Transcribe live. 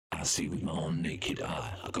I see with my own naked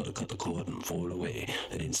eye. I gotta cut the cord and fall away.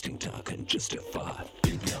 An instinct I can justify.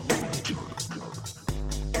 Baby, I'm on a drug.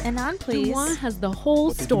 And on, please. Dumois has the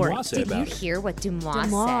whole story. Did you hear what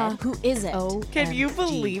Dumois said? Who is it? Can you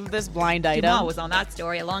believe this blind item? Dumois was on that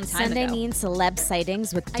story a long time Sunday ago. mean celeb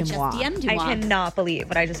sightings with Dumois. I just DM'd Dumois. I cannot believe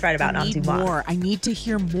what I just read about on Dumois. I need to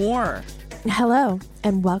hear more. Hello,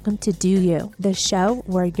 and welcome to Do You, the show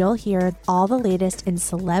where you'll hear all the latest in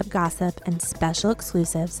celeb gossip and special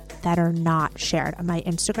exclusives that are not shared on my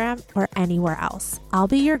Instagram or anywhere else. I'll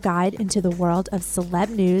be your guide into the world of celeb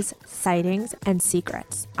news, sightings, and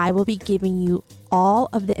secrets. I will be giving you all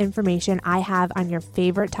of the information I have on your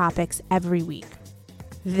favorite topics every week.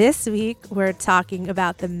 This week, we're talking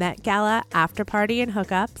about the Met Gala after party and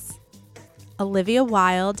hookups, Olivia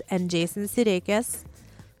Wilde and Jason Sudeikis,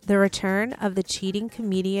 the return of the cheating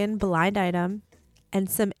comedian blind item, and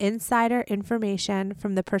some insider information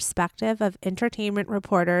from the perspective of entertainment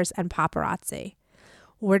reporters and paparazzi.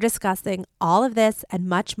 We're discussing all of this and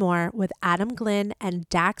much more with Adam Glynn and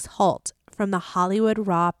Dax Holt from the Hollywood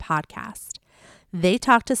Raw podcast. They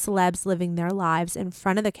talk to celebs living their lives in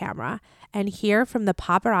front of the camera and hear from the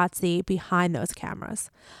paparazzi behind those cameras.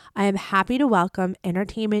 I am happy to welcome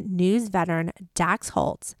entertainment news veteran Dax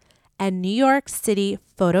Holt and New York City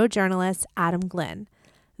photojournalist Adam Glynn.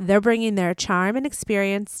 They're bringing their charm and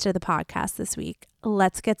experience to the podcast this week.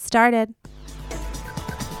 Let's get started.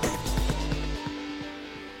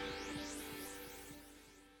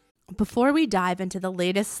 Before we dive into the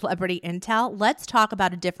latest celebrity intel, let's talk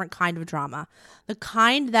about a different kind of drama, the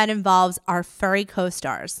kind that involves our furry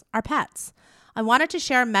co-stars, our pets. I wanted to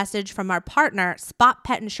share a message from our partner, Spot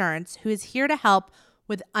Pet Insurance, who is here to help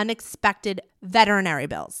with unexpected veterinary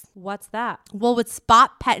bills. What's that? Well, with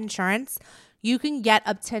Spot Pet Insurance, you can get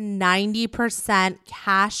up to 90%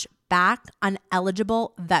 cash back on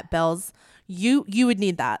eligible vet bills. You would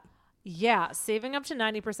need that. Yeah, saving up to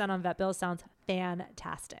 90% on vet bills sounds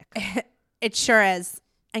fantastic. It sure is.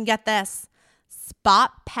 And get this.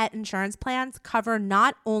 Spot Pet Insurance plans cover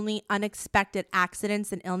not only unexpected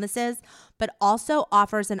accidents and illnesses, but also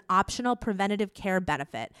offers an optional preventative care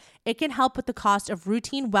benefit. It can help with the cost of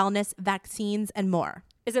routine wellness, vaccines, and more.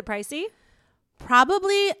 Is it pricey?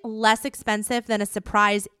 Probably less expensive than a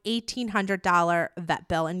surprise $1,800 vet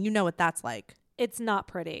bill, and you know what that's like. It's not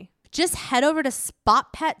pretty. Just head over to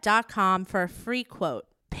spotpet.com for a free quote.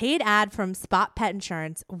 Paid ad from Spot Pet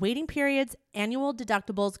Insurance. Waiting periods, annual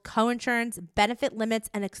deductibles, coinsurance, benefit limits,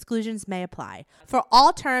 and exclusions may apply. For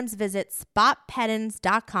all terms, visit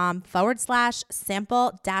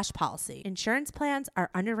spotpettins.com/sample-policy. Insurance plans are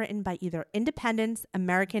underwritten by either Independence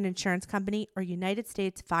American Insurance Company or United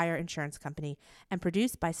States Fire Insurance Company and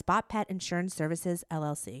produced by Spot Pet Insurance Services,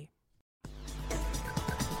 LLC.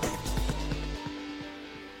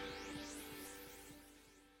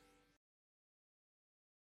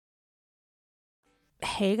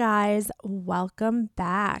 Hey guys, welcome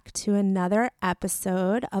back to another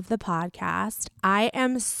episode of the podcast. I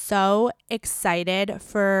am so excited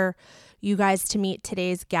for you guys to meet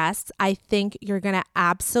today's guests. I think you're going to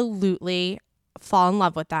absolutely fall in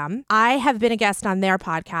love with them. I have been a guest on their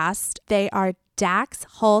podcast. They are Dax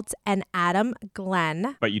Holt and Adam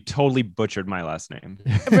Glynn. But you totally butchered my last name.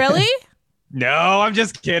 Really? No, I'm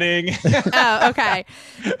just kidding. Oh, okay.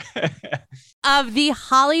 Of the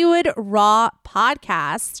Hollywood Raw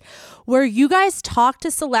podcast, where you guys talk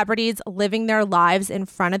to celebrities living their lives in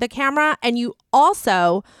front of the camera, and you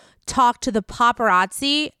also talk to the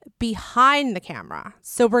paparazzi behind the camera.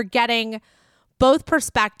 So we're getting both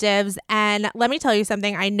perspectives. And let me tell you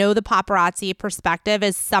something. I know the paparazzi perspective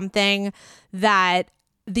is something that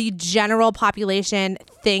the general population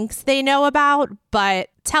thinks they know about, but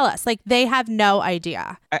tell us, like, they have no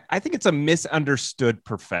idea. I think it's a misunderstood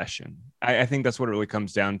profession. I think that's what it really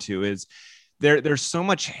comes down to is there's so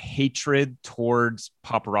much hatred towards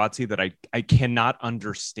paparazzi that I cannot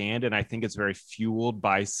understand. And I think it's very fueled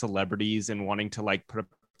by celebrities and wanting to like put up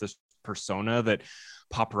this persona that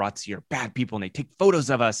paparazzi are bad people and they take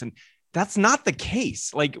photos of us. And that's not the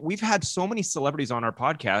case. Like, we've had so many celebrities on our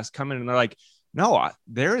podcast come in and they're like, no,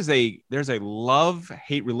 there's a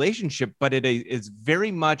love-hate relationship, but it is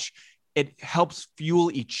very much, it helps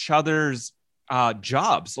fuel each other's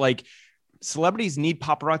jobs. Like, celebrities need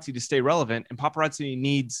paparazzi to stay relevant, and paparazzi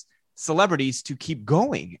needs celebrities to keep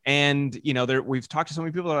going. And, you know, we've talked to so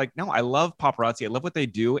many people that are like, no, I love paparazzi. I love what they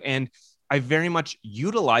do. And I very much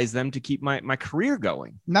utilize them to keep my career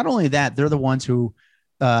going. Not only that, they're the ones who,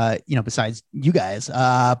 besides you guys,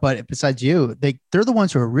 but besides you, they're the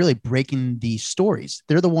ones who are really breaking these stories.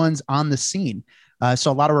 They're the ones on the scene.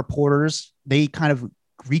 So a lot of reporters, they kind of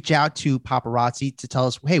reach out to paparazzi to tell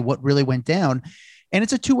us, hey, what really went down. And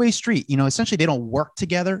it's a two-way street. Essentially they don't work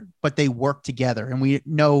together, but they work together. And we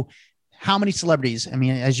know how many celebrities, I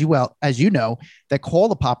mean, as you know, that call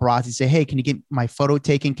the paparazzi and say, hey, can you get my photo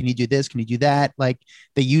taken? Can you do this? Can you do that? Like,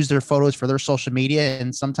 they use their photos for their social media.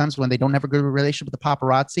 And sometimes when they don't have a good relationship with the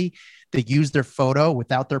paparazzi, they use their photo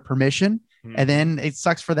without their permission. And then it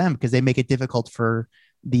sucks for them because they make it difficult for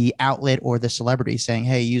the outlet or the celebrity saying,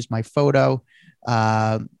 hey, use my photo.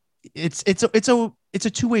 It's a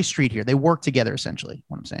two-way street here. They work together, essentially,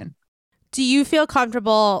 what I'm saying. Do you feel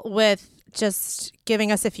comfortable with just giving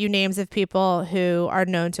us a few names of people who are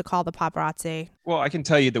known to call the paparazzi? Well, I can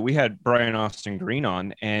tell you that we had Brian Austin Green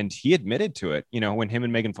on, and he admitted to it. When him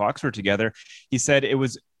and Megan Fox were together, he said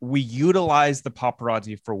we utilized the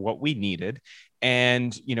paparazzi for what we needed.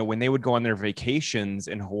 And, when they would go on their vacations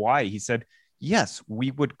in Hawaii, he said, yes,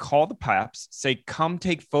 we would call the paps, say, come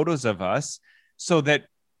take photos of us so that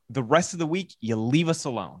the rest of the week, you leave us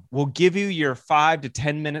alone. We'll give you your 5 to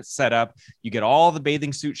 10 minute setup. You get all the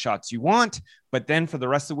bathing suit shots you want, but then for the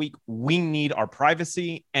rest of the week, we need our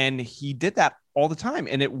privacy. And he did that all the time,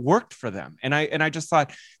 and it worked for them. And I just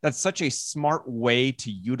thought that's such a smart way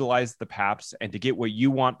to utilize the paps and to get what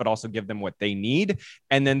you want, but also give them what they need.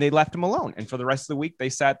 And then they left them alone. And for the rest of the week, they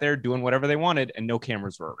sat there doing whatever they wanted, and no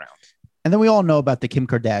cameras were around. And then we all know about the Kim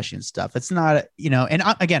Kardashian stuff. It's not, and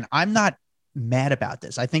again, I'm not mad about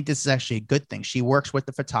this. I think this is actually a good thing. She works with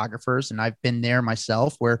the photographers, and I've been there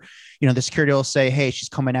myself where, the security will say, hey, she's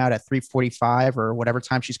coming out at 3:45 or whatever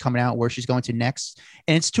time she's coming out, where she's going to next.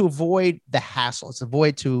 And it's to avoid the hassle. It's a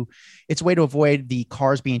way to avoid the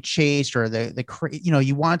cars being chased or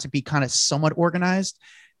you want it to be kind of somewhat organized,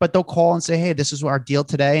 but they'll call and say, hey, this is our deal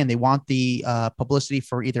today. And they want the publicity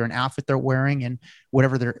for either an outfit they're wearing and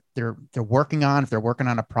whatever they're working on. If they're working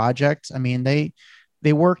on a project, I mean, they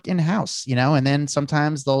work in-house, and then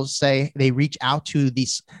sometimes they'll say they reach out to the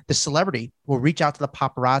celebrity will reach out to the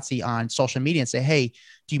paparazzi on social media and say, hey,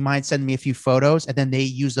 do you mind sending me a few photos? And then they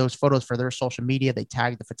use those photos for their social media. They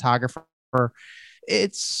tag the photographer.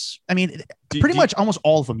 Pretty much almost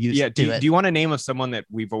all of them use it. Do you want a name of someone that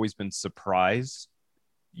we've always been surprised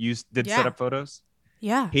set up photos?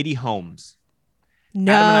 Yeah. Katie Holmes.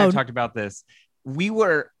 No. Adam and I have talked about this.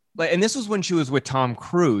 And this was when she was with Tom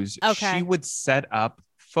Cruise. Okay. She would set up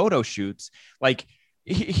photo shoots. Like,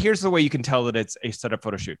 here's the way you can tell that it's a setup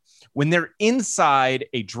photo shoot. When they're inside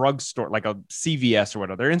a drugstore, like a CVS or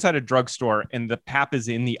whatever, they're inside a drugstore and the pap is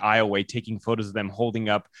in the aisleway taking photos of them holding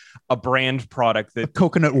up a brand product that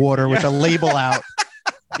coconut water with a label out.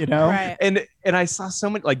 Right. And I saw so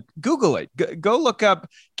many, like, Google it, go look up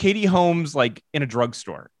Katie Holmes, like, in a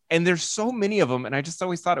drugstore. And there's so many of them. And I just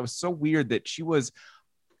always thought it was so weird that she was,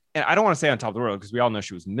 and I don't want to say on top of the world because we all know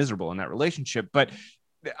she was miserable in that relationship, but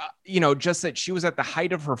just that she was at the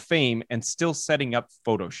height of her fame and still setting up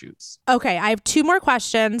photo shoots. Okay, I have 2 more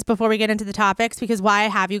questions before we get into the topics, because why I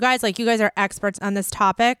have you guys, like, you guys are experts on this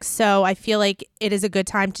topic. So I feel like it is a good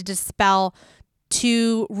time to dispel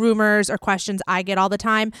 2 rumors or questions I get all the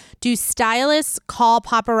time. Do stylists call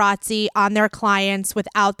paparazzi on their clients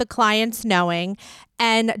without the clients knowing?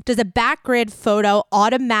 And does a backgrid photo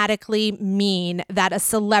automatically mean that a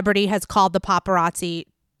celebrity has called the paparazzi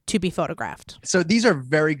to be photographed? So these are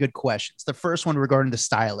very good questions. The first one regarding the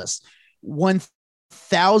stylist,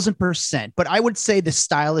 1000%. But I would say the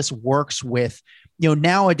stylist works with,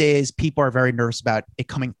 nowadays people are very nervous about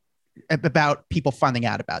people finding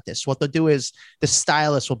out about this. So what they'll do is the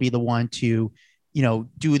stylist will be the one to,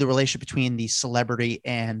 do the relationship between the celebrity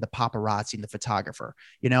and the paparazzi and the photographer,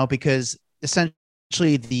 because essentially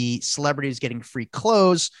the celebrity is getting free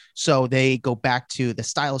clothes. So they go back to the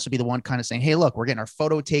stylist will be the one kind of saying, hey, look, we're getting our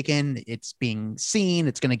photo taken. It's being seen.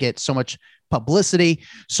 It's going to get so much publicity.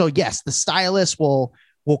 So yes, the stylist will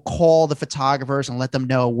call the photographers and let them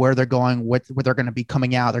know where they're going, what they're going to be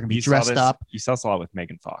coming out. They're going to be dressed up. You saw this a lot with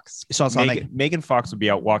Megan Fox. Megan Fox would be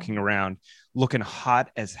out walking around looking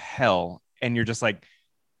hot as hell. And you're just like,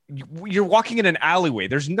 you're walking in an alleyway.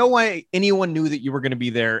 There's no way anyone knew that you were going to be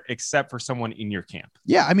there except for someone in your camp.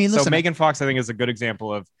 Yeah. I mean, listen, so Megan Fox, I think, is a good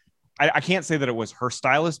example of, I can't say that it was her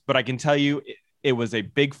stylist, but I can tell you it was a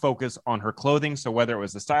big focus on her clothing. So whether it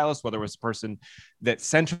was the stylist, whether it was the person that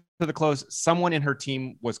sent her the clothes, someone in her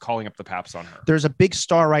team was calling up the paps on her. There's a big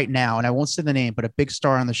star right now, and I won't say the name, but a big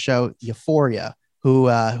star on the show, Euphoria,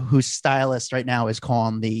 whose stylist right now is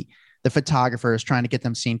calling the photographers, trying to get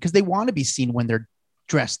them seen because they want to be seen when they're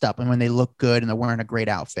dressed up and when they look good and they're wearing a great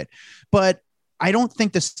outfit. But I don't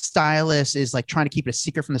think the stylist is like trying to keep it a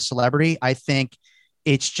secret from the celebrity. I think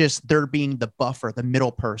it's just they're being the buffer, the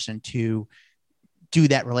middle person to do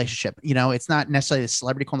that relationship. It's not necessarily the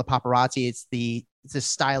celebrity calling the paparazzi. It's the the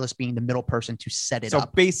stylist being the middle person to set it So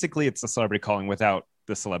up. basically, it's the celebrity calling without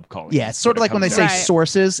the celeb calling. Yeah, it's sort of like when they say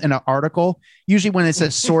sources in an article. Usually when it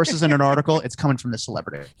says sources in an article, it's coming from the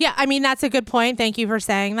celebrity. Yeah, I mean, that's a good point. Thank you for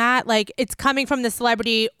saying that. Like, it's coming from the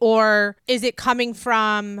celebrity, or is it coming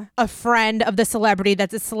from a friend of the celebrity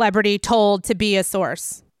that's a celebrity told to be a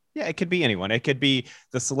source? Yeah, it could be anyone. It could be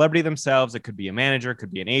the celebrity themselves. It could be a manager,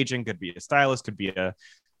 could be an agent, could be a stylist, could be a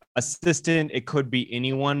assistant. It could be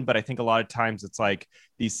anyone. But I think a lot of times it's like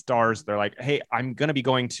these stars, they're like, hey, I'm going to be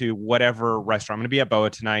going to whatever restaurant. I'm going to be at Boa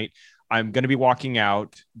tonight. I'm going to be walking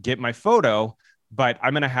out, get my photo, but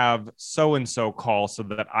I'm going to have so-and-so call so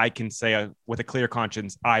that I can say with a clear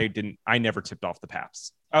conscience, I never tipped off the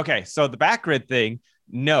Paps. Okay. So the backgrid thing,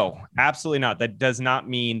 no, absolutely not. That does not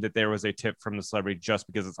mean that there was a tip from the celebrity just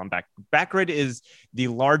because it's on Backgrid is the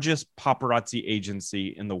largest paparazzi agency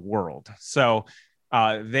in the world. So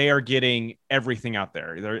they are getting everything out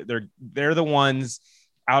there. They're the ones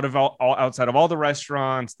out of outside of all the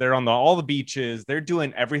restaurants. They're on all the beaches. They're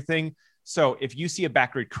doing everything. So if you see a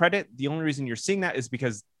Backgrid credit, the only reason you're seeing that is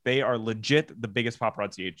because they are legit the biggest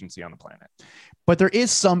paparazzi agency on the planet. But there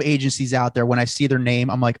is some agencies out there, when I see their name,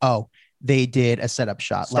 I'm like, oh, they did a setup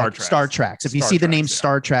shot. Star Treks. If you see the name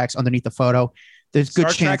Star Treks underneath the photo, there's good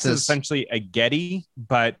chances. Star Treks is essentially a Getty,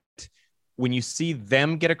 but when you see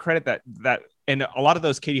them get a credit, that and a lot of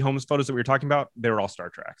those Katie Holmes photos that we were talking about, they were all Star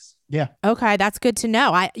Treks. Yeah. Okay, that's good to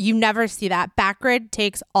know. You never see that. Backgrid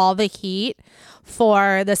takes all the heat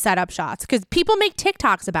for the setup shots because people make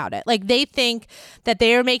TikToks about it. Like, they think that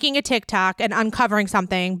they are making a TikTok and uncovering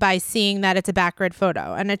something by seeing that it's a Backgrid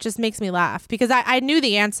photo. And it just makes me laugh because I knew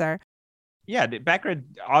the answer. Yeah, Backgrid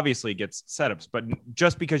obviously gets setups, but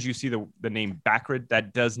just because you see the name Backgrid,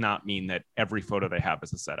 that does not mean that every photo they have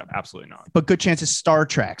is a setup. Absolutely not. But good chances Star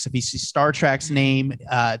Treks. If you see Star Trek's name,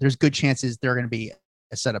 there's good chances they're going to be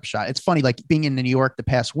a setup shot. It's funny, like being in New York the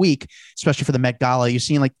past week, especially for the Met Gala, you're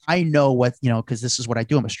seeing like, I know what, because this is what I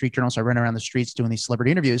do. I'm a street journalist. I run around the streets doing these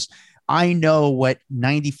celebrity interviews. I know what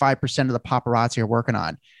 95% of the paparazzi are working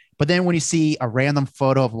on. But then when you see a random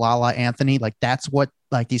photo of Lala Anthony, like that's what,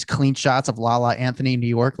 like these clean shots of Lala Anthony in New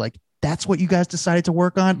York, like that's what you guys decided to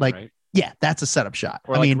work on. Like, right. Yeah, that's a setup shot.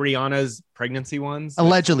 Or Rihanna's pregnancy ones.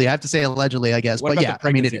 Allegedly, I have to say allegedly, I guess. But yeah,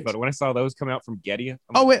 I mean, it is. Photo? When I saw those come out from Getty, wait,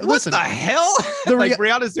 what listen. the hell?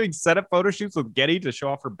 Rihanna's doing setup photo shoots with Getty to show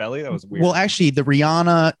off her belly. That was weird. Well, actually,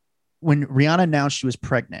 when Rihanna announced she was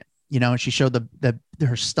pregnant, and she showed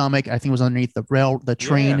her stomach, I think it was underneath the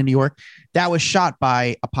train in New York. That was shot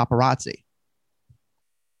by a paparazzi.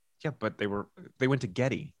 Yeah, but they went to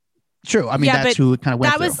Getty. True. I mean, that's who it kind of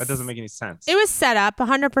went through. That doesn't make any sense. It was set up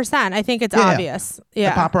 100%. I think it's obvious.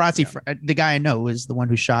 Yeah. The paparazzi, the guy I know is the one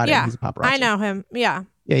who shot it. He's a paparazzi. I know him. Yeah.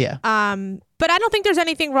 Yeah. But I don't think there's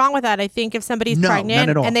anything wrong with that. I think if somebody's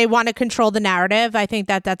pregnant and they want to control the narrative, I think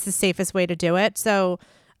that's the safest way to do it. So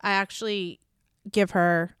I actually give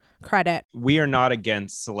her credit. We are not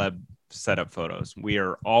against celeb setup photos. We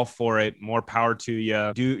are all for it. More power to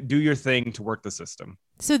you. Do your thing to work the system.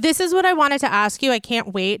 So this is what I wanted to ask you. I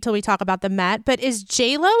can't wait till we talk about the Met, but is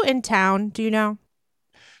J-Lo in town? Do you know?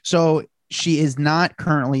 So she is not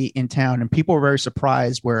currently in town, and people were very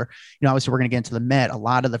surprised where, obviously we're going to get into the Met. A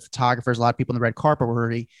lot of the photographers, a lot of people on the red carpet were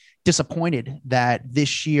already disappointed that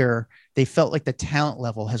this year they felt like the talent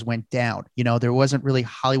level has went down. There wasn't really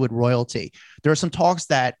Hollywood royalty. There are some talks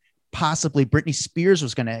that possibly Britney Spears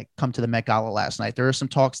was going to come to the Met Gala last night. There are some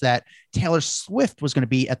talks that Taylor Swift was going to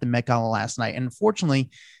be at the Met Gala last night. And unfortunately,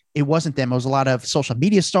 it wasn't them. It was a lot of social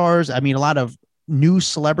media stars. I mean, a lot of new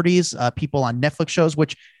celebrities, people on Netflix shows,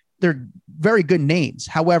 which they're very good names.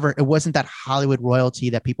 However, it wasn't that Hollywood royalty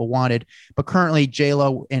that people wanted. But currently,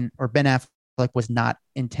 J-Lo or Ben Affleck was not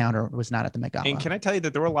in town or was not at the Met Gala. And can I tell you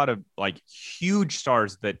that there were a lot of huge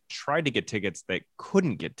stars that tried to get tickets that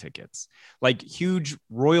couldn't get tickets, like huge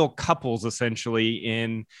royal couples essentially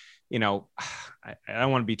in, I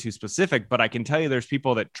don't want to be too specific, but I can tell you there's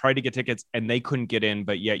people that tried to get tickets and they couldn't get in,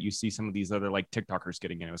 but yet you see some of these other TikTokers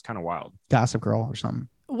getting in. It was kind of wild. Gossip Girl or something.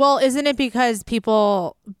 Well, isn't it because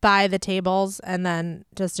people buy the tables and then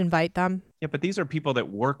just invite them? Yeah, but these are people that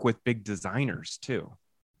work with big designers too.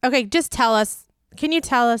 Okay, just tell us. Can you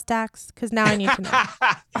tell us, Dax? Because now I need to know.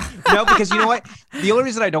 No, because you know what? The only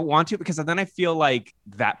reason I don't want to, because then I feel like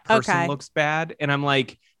that person looks bad. And I'm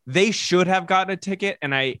like, they should have gotten a ticket.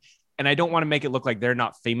 And I don't want to make it look like they're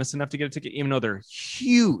not famous enough to get a ticket, even though they're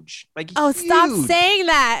huge. Stop saying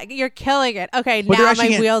that. You're killing it. Okay, but now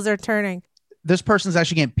my wheels are turning. This person's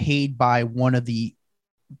actually getting paid by one of the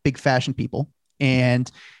big fashion people.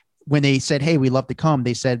 And when they said, hey, we love to come,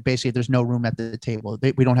 they said basically there's no room at the table.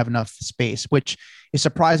 We don't have enough space, which is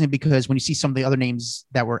surprising because when you see some of the other names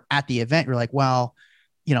that were at the event, you're like, well,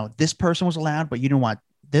 this person was allowed, but you didn't want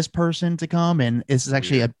this person to come. And this is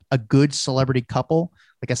actually a good celebrity couple,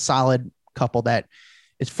 like a solid couple that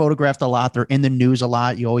is photographed a lot. They're in the news a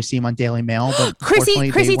lot. You always see them on Daily Mail. But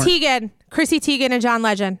Chrissy Teigen and John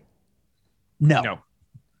Legend. No.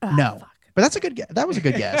 Fuck. But that's a good guess. That was a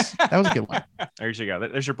good guess. That was a good one. There you go.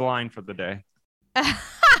 There's your blind for the day.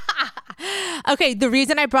 Okay, the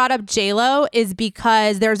reason I brought up J-Lo is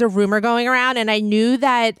because there's a rumor going around, and I knew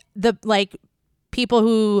that the people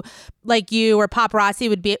who like you or paparazzi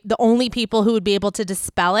would be the only people who would be able to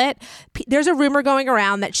dispel it. There's a rumor going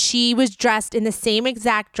around that she was dressed in the same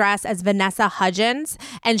exact dress as Vanessa Hudgens,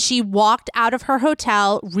 and she walked out of her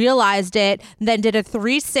hotel, realized it, then did a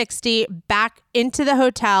 360 back into the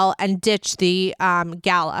hotel and ditched the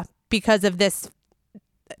gala because of the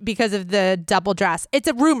double dress. It's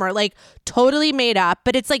a rumor, like totally made up,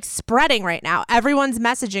 but it's like spreading right now. Everyone's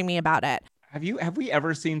messaging me about it. Have we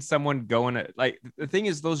ever seen someone go in the thing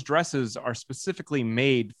is those dresses are specifically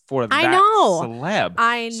made for that celeb.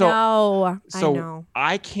 I know.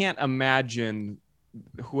 I can't imagine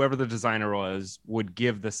whoever the designer was would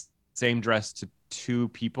give the same dress to two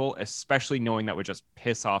people, especially knowing that would just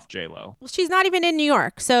piss off J-Lo. Well, she's not even in New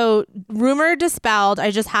York. So rumor dispelled.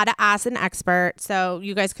 I just had to ask an expert. So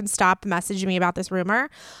you guys can stop messaging me about this rumor.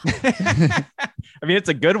 I mean, it's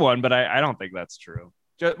a good one, but I don't think that's true.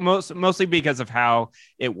 Mostly because of how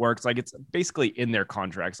it works. Like it's basically in their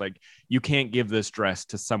contracts. Like you can't give this dress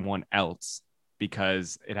to someone else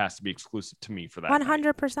because it has to be exclusive to me for that.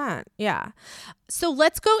 100%. Night. Yeah. So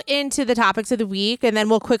let's go into the topics of the week and then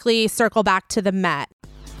we'll quickly circle back to the Met.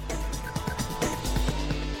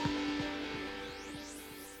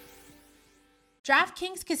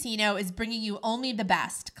 DraftKings Casino is bringing you only the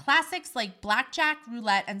best. Classics like blackjack,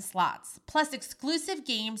 roulette, and slots, plus exclusive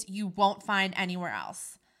games you won't find anywhere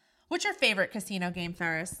else. What's your favorite casino game,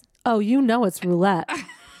 Ferris? Oh, it's roulette.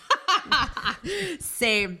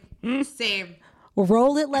 Same.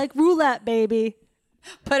 Roll it like roulette, baby.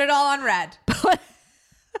 Put it all on red. Put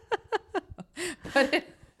it.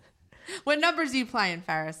 What numbers are you playing,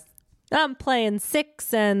 Ferris? I'm playing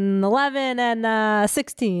 6 and 11 and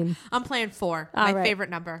 16. I'm playing 4. All my favorite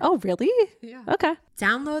number. Oh, really? Yeah. Okay.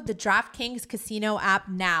 Download the DraftKings Casino app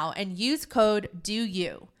now and use code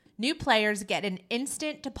DOYOU. New players get an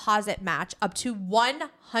instant deposit match up to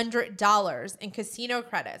 $100 in casino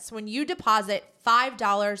credits when you deposit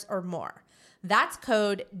 $5 or more. That's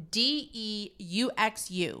code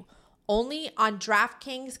DEUXU. Only on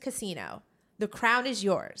DraftKings Casino. The crown is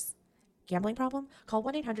yours. Gambling problem? Call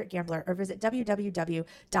 1-800-GAMBLER or visit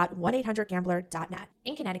www.1800gambler.net.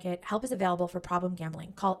 In Connecticut, help is available for problem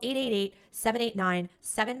gambling. Call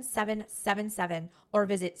 888-789-7777 or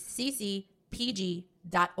visit ccpg.org.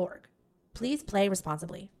 Please play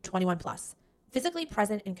responsibly. 21 plus. Physically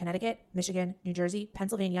present in Connecticut, Michigan, New Jersey,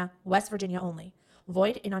 Pennsylvania, West Virginia only.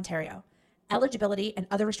 Void in Ontario. Eligibility and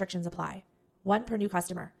other restrictions apply. 1 per new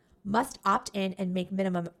customer. Must opt in and make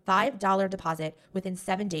minimum $5 deposit within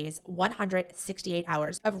 7 days, 168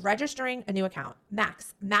 hours of registering a new account.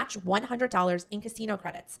 Max match $100 in casino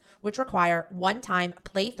credits, which require one-time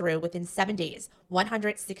playthrough within 7 days,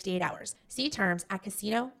 168 hours. See terms at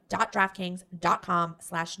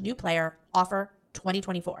casino.draftkings.com/new player offer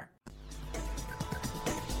 2024.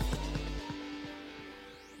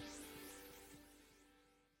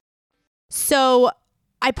 So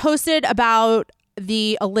I posted about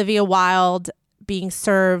the Olivia Wilde being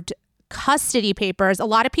served custody papers. A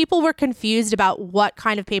lot of people were confused about what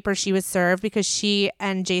kind of papers she was served because she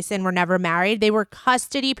and Jason were never married. They were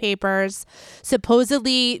custody papers.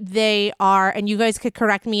 Supposedly they are, and you guys could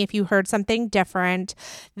correct me if you heard something different,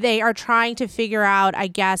 they are trying to figure out, I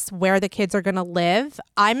guess, where the kids are going to live.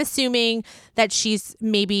 I'm assuming that she's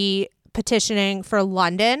maybe petitioning for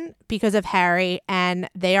London because of Harry, and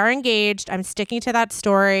they are engaged. I'm sticking to that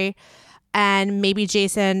story. And maybe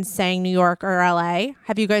Jason saying New York or LA.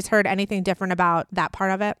 Have you guys heard anything different about that part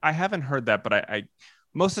of it? I haven't heard that, but I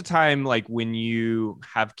most of the time, like when you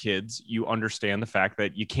have kids, you understand the fact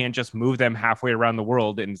that you can't just move them halfway around the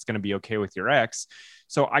world and it's going to be okay with your ex.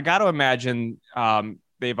 So I got to imagine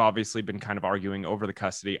they've obviously been kind of arguing over the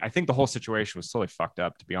custody. I think the whole situation was totally fucked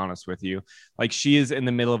up, to be honest with you. Like she is in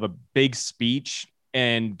the middle of a big speech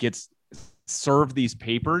and gets serve these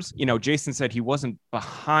papers. Jason said he wasn't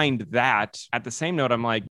behind that. At the same note, I'm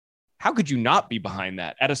like, how could you not be behind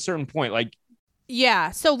that at a certain point? Like,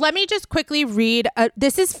 Yeah. So let me just quickly read.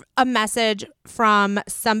 This is a message from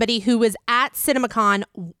somebody who was at CinemaCon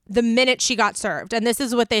the minute she got served. And this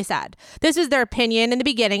is what they said. This is their opinion in the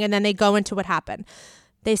beginning, and then they go into what happened.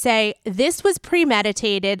 They say, this was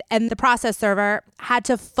premeditated and the process server had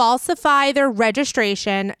to falsify their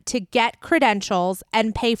registration to get credentials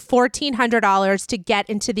and pay $1,400 to get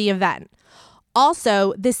into the event.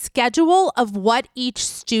 Also, the schedule of what each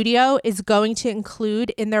studio is going to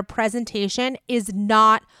include in their presentation is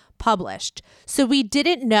not published. So we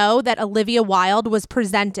didn't know that Olivia Wilde was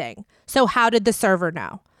presenting. So how did the server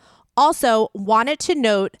know? Also, wanted to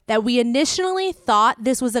note that we initially thought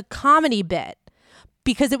this was a comedy bit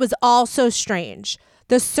because it was all so strange.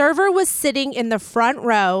 The server was sitting in the front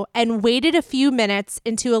row and waited a few minutes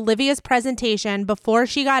into Olivia's presentation before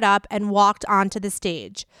she got up and walked onto the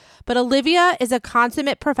stage. But Olivia is a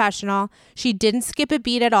consummate professional. She didn't skip a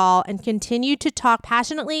beat at all and continued to talk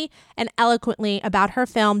passionately and eloquently about her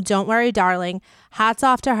film, Don't Worry, Darling. Hats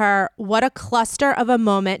off to her. What a cluster of a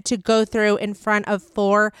moment to go through in front of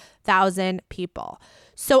 4,000 people.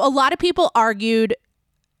 So a lot of people argued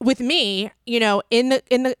with me, you know, in the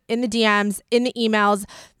DMs, in the emails,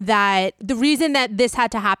 that the reason that this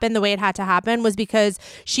had to happen the way it had to happen was because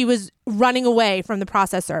she was running away from the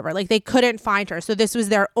process server. Like, they couldn't find her. So this was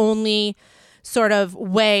their only sort of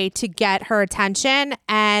way to get her attention.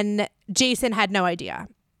 And Jason had no idea.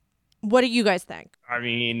 What do you guys think? I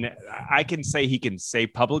mean, I can say he can say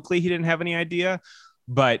publicly he didn't have any idea,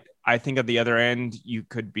 but I think at the other end, you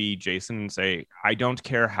could be Jason and say, I don't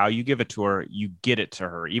care how you give it to her. You get it to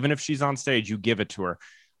her. Even if she's on stage, you give it to her.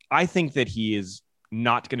 I think that he is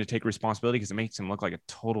not going to take responsibility because it makes him look like a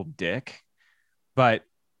total dick. But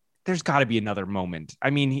there's got to be another moment.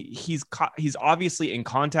 I mean, he's obviously in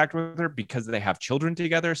contact with her because they have children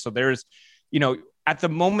together. So there's, you know, at the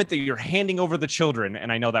moment that you're handing over the children,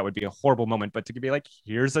 and I know that would be a horrible moment, but to be like,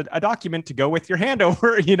 here's a document to go with your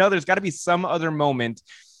handover, you know, there's got to be some other moment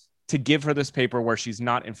to give her this paper where she's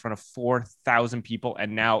not in front of 4,000 people.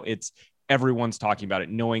 And now it's everyone's talking about it,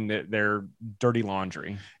 knowing that they're dirty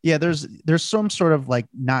laundry. Yeah, there's some sort of like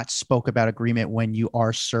not spoke about agreement when you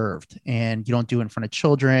are served and you don't do it in front of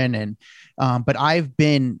children. And but I've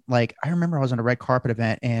been like, I remember I was on a red carpet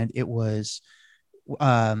event and it was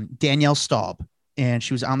Danielle Staub, and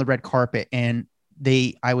she was on the red carpet, and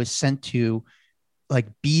I was sent to like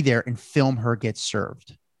be there and film her get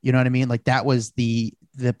served. You know what I mean? Like that was the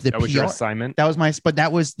that was your assignment. That was but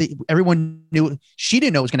that was everyone knew. She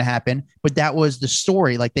didn't know it was going to happen, but that was the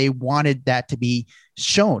story. Like they wanted that to be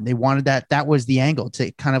shown. They wanted that was the angle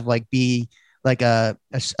to kind of like be like a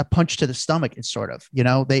punch to the stomach. It's sort of, you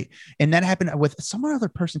know, and that happened with some other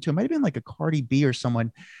person too. It might've been like a Cardi B or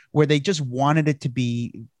someone where they just wanted it to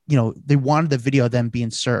be, you know, they wanted the video of them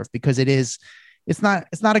being served because it's not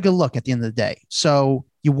a good look at the end of the day. So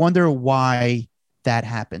you wonder why that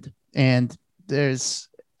happened. And it's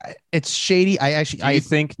shady. Do you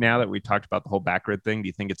think now that we talked about the whole Backgrid thing, do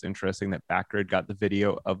you think it's interesting that Backgrid got the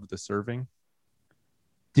video of the serving?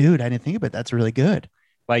 Dude, I didn't think about it. That's really good.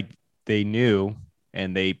 Like they knew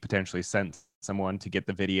and they potentially sent someone to get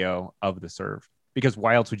the video of the serve, because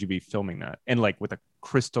why else would you be filming that? And like with a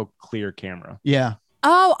crystal clear camera. Yeah.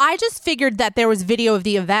 Oh, I just figured that there was video of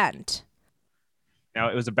the event. Now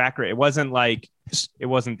it was a Backgrid. It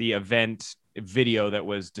wasn't the event video that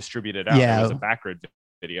was distributed out. Yeah. It was a Backgrid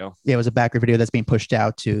video. Yeah, it was a Backgrid video that's being pushed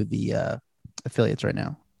out to the affiliates right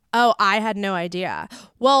now. Oh, I had no idea.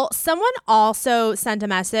 Well, someone also sent a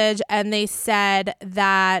message and they said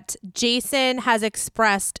that Jason has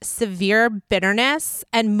expressed severe bitterness,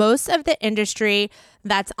 and most of the industry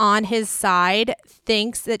that's on his side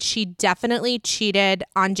thinks that she definitely cheated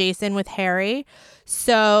on Jason with Harry.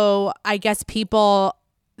 So I guess people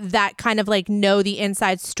that kind of like know the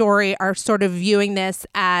inside story are sort of viewing this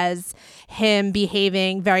as him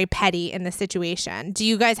behaving very petty in the situation. Do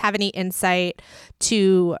you guys have any insight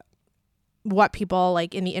to what people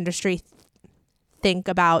like in the industry think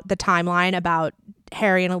about the timeline, about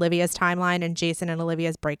Harry and Olivia's timeline and Jason and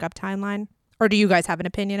Olivia's breakup timeline? Or do you guys have an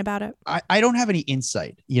opinion about it? I don't have any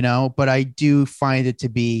insight, you know, but I do find it to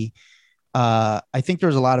be, I think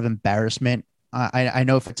there's a lot of embarrassment. I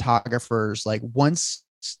know photographers, like once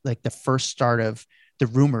like the first start of the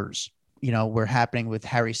rumors, you know, were happening with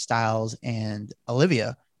Harry Styles and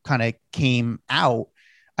Olivia kind of came out.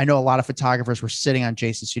 I know a lot of photographers were sitting on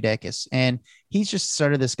Jason Sudeikis, and he's just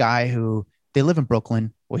sort of this guy who they live in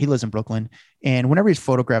Brooklyn. Well, he lives in Brooklyn, and whenever he's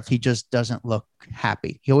photographed, he just doesn't look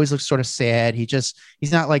happy. He always looks sort of sad. He's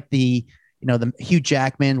not like the Hugh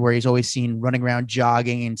Jackman where he's always seen running around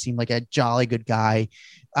jogging and seemed like a jolly good guy.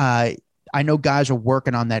 I know guys are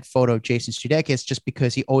working on that photo of Jason Sudeikis just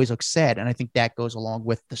because he always looks sad. And I think that goes along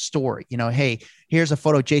with the story. You know, hey, here's a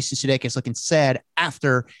photo of Jason Sudeikis looking sad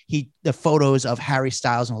after the photos of Harry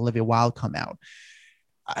Styles and Olivia Wilde come out.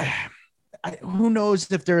 Who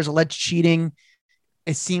knows if there's alleged cheating?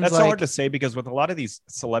 It seems that's like hard to say, because with a lot of these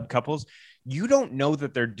celeb couples, you don't know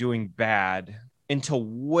that they're doing bad until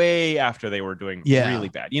way after they were doing really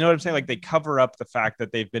bad. You know what I'm saying? Like, they cover up the fact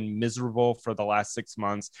that they've been miserable for the last 6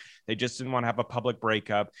 months. They just didn't want to have a public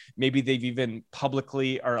breakup. Maybe they've even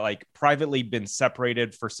publicly or like privately been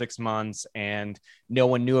separated for 6 months and no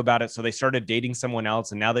one knew about it. So they started dating someone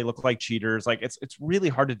else and now they look like cheaters. Like, it's really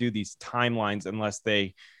hard to do these timelines unless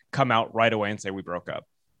they come out right away and say we broke up.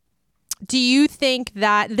 Do you think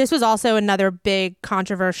that this was also another big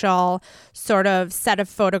controversial sort of set of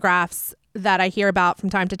photographs that I hear about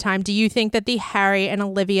from time to time? Do you think that the Harry and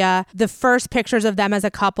Olivia, the first pictures of them as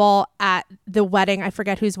a couple at the wedding, I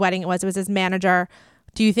forget whose wedding it was his manager,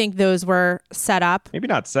 do you think those were set up? Maybe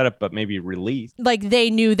not set up, but maybe released. Like,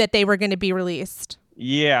 they knew that they were going to be released?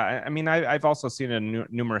 Yeah. I mean, I've also seen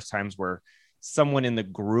it numerous times where someone in the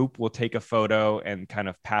group will take a photo and kind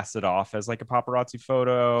of pass it off as like a paparazzi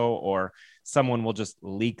photo, or someone will just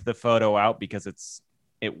leak the photo out because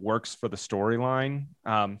it works for the storyline.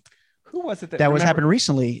 Who was it that was happening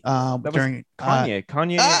recently? During Kanye.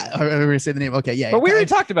 Kanye. We're gonna say the name. Okay, yeah. But we already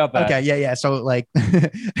talked about that. Okay, yeah. So like,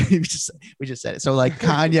 we just said it. So like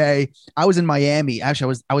Kanye, I was in Miami.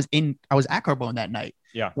 Actually, I was at Carbone that night.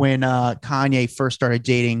 Yeah. When Kanye first started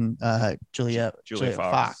dating Julia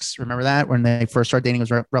Fox. Remember that? When they first started dating,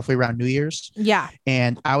 it was roughly around New Year's. Yeah.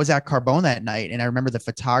 And I was at Carbone that night, and I remember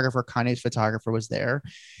Kanye's photographer was there.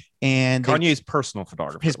 And Kanye's personal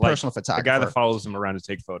photographer, personal photographer, the guy that follows him around to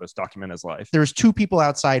take photos, document his life. There was 2 people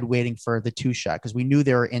outside waiting for the 2 shot because we knew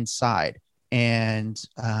they were inside. And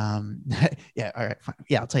yeah, all right, fine.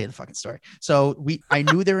 Yeah, I'll tell you the fucking story. So I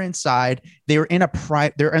knew they were inside. They were in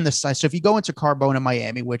they're in the side. So if you go into Carbone in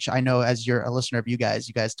Miami, which I know as you're a listener of you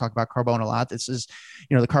guys talk about Carbone a lot. This is,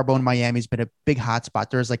 the Carbone in Miami has been a big hotspot.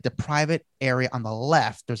 There's like the private area on the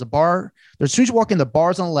left. There's a bar. As soon as you walk in, the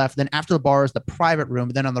bar's on the left. Then after the bar is the private room.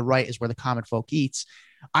 Then on the right is where the common folk eats.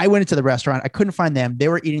 I went into the restaurant. I couldn't find them. They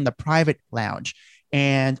were eating the private lounge.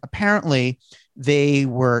 And apparently they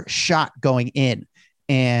were shot going in,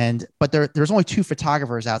 but there's only 2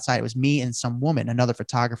 photographers outside. It was me and some woman, another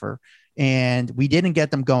photographer, and we didn't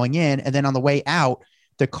get them going in. And then on the way out,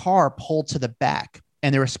 the car pulled to the back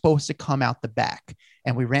and they were supposed to come out the back,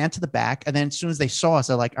 and we ran to the back. And then as soon as they saw us,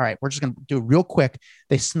 they're like, all right, we're just going to do it real quick.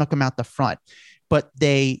 They snuck them out the front, but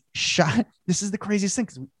they shot. This is the craziest thing.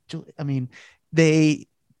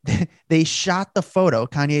 They shot the photo.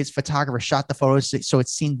 Kanye's photographer shot the photo, so it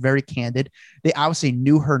seemed very candid. They obviously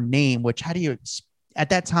knew her name, which at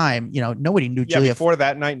that time, nobody knew Julia. Before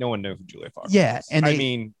that night, no one knew who Julia Fox was.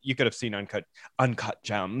 And you could have seen uncut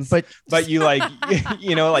gems, but you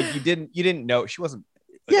you didn't know she wasn't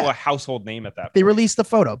a household name at that point. They released the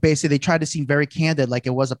photo. Basically, they tried to seem very candid, like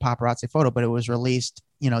it was a paparazzi photo, but it was released.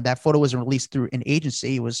 That photo wasn't released through an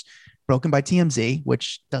agency. It was broken by TMZ,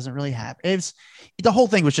 which doesn't really happen. The whole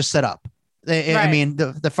thing was just set up. Right. I mean,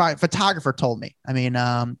 the photographer told me. I mean,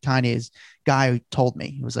 Kanye's guy told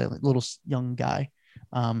me. He was a little young guy.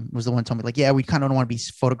 Was the one who told me, like, yeah, we kind of don't want to be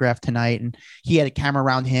photographed tonight. And he had a camera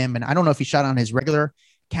around him. And I don't know if he shot on his regular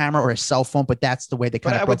camera or his cell phone, but that's the way they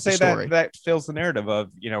kind of broke the story. That fills the narrative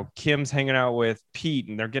of, Kim's hanging out with Pete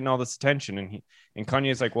and they're getting all this attention. And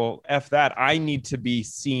Kanye's like, well, F that. I need to be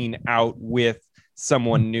seen out with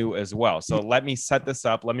someone new as well. So let me set this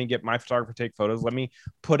up. Let me get my photographer to take photos. Let me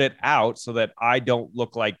put it out so that I don't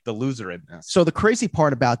look like the loser in this. So the crazy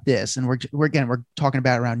part about this, and we're talking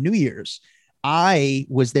about around New Year's, I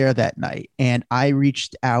was there that night and I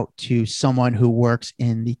reached out to someone who works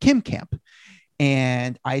in the Kim camp.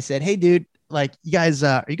 And I said, hey, dude, like, you guys,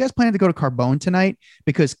 are you guys planning to go to Carbone tonight?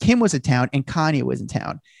 Because Kim was in town and Kanye was in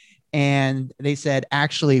town. And they said,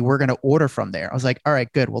 actually, we're going to order from there. I was like, all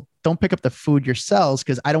right, good. Well, don't pick up the food yourselves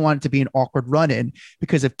because I don't want it to be an awkward run-in.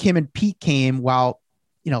 Because if Kim and Pete came while,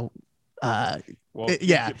 Kanye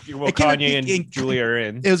and Julia are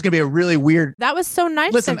in. It was going to be a really weird. That was so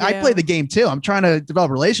nice. Listen, I play the game too. I'm trying to develop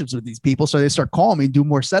relationships with these people, so they start calling me and do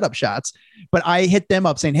more setup shots. But I hit them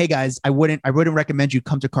up saying, "Hey guys, I wouldn't recommend you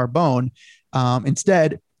come to Carbone."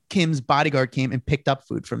 Instead, Kim's bodyguard came and picked up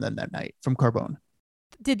food from them that night from Carbone.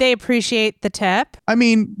 Did they appreciate the tip? I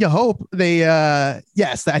mean, you hope they.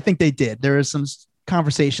 Yes, I think they did. There was some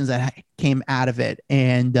conversations that came out of it,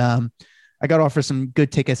 and I got offered some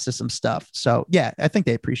good tickets to some stuff. So yeah, I think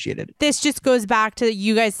they appreciated it. This just goes back to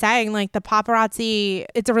you guys saying, like, the paparazzi,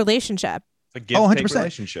 it's a relationship. It's a give-take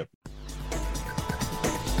relationship.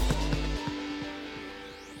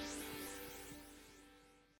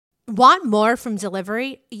 Want more from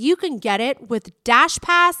delivery? You can get it with Dash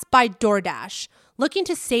Pass by DoorDash. Looking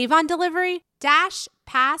to save on delivery? Dash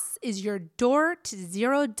Pass is your door to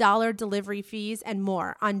 $0 delivery fees and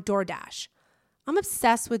more on DoorDash. I'm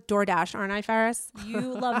obsessed with DoorDash, aren't I, Ferris? You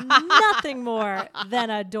love nothing more than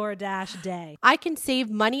a DoorDash day. I can save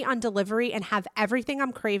money on delivery and have everything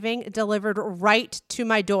I'm craving delivered right to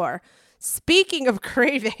my door. Speaking of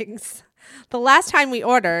cravings, the last time we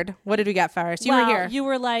ordered, what did we get, Ferris? You were here. You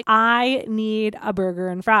were like, I need a burger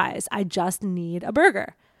and fries. I just need a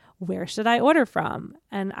burger. Where should I order from?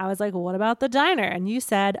 And I was like, what about the diner? And you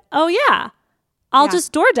said, oh, yeah. I'll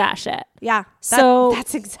just DoorDash it. Yeah. So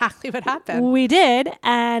that's exactly what happened. We did.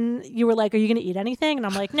 And you were like, are you going to eat anything? And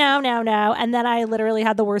I'm like, no. And then I literally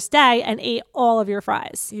had the worst day and ate all of your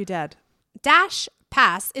fries. You did. Dash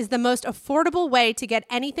Pass is the most affordable way to get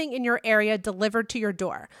anything in your area delivered to your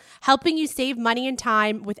door, helping you save money and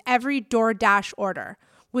time with every DoorDash order.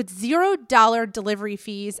 With $0 delivery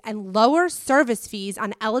fees and lower service fees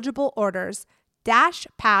on eligible orders, Dash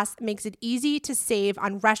Pass makes it easy to save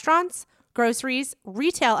on restaurants, groceries,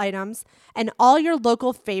 retail items, and all your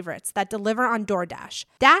local favorites that deliver on DoorDash.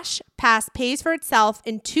 Dash Pass pays for itself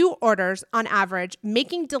in 2 orders on average,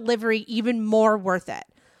 making delivery even more worth it.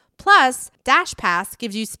 Plus, Dash Pass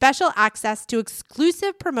gives you special access to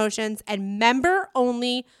exclusive promotions and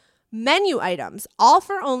member-only menu items, all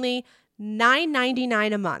for only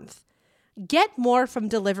 $9.99 a month. Get more from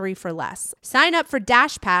delivery for less. Sign up for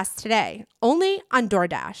Dash Pass today, only on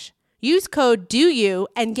DoorDash. Use code DOYOU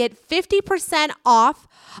and get 50% off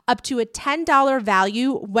up to a $10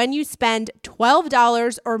 value when you spend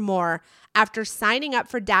 $12 or more after signing up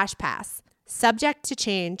for Dash Pass. Subject to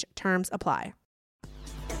change. Terms apply.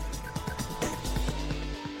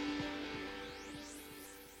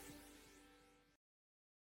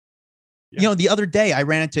 You know, the other day I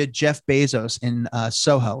ran into Jeff Bezos in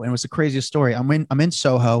Soho, and it was the craziest story. I'm in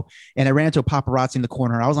Soho, and I ran into a paparazzi in the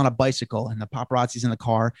corner. I was on a bicycle, and the paparazzi's in the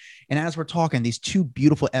car. And as we're talking, these 2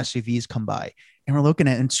 beautiful SUVs come by, and we're looking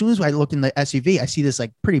at it. And as soon as I look in the SUV, I see this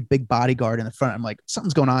like pretty big bodyguard in the front. I'm like,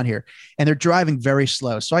 something's going on here. And they're driving very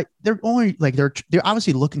slow. So they're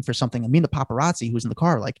obviously looking for something. I mean, the paparazzi who's in the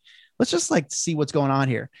car, like, let's just like see what's going on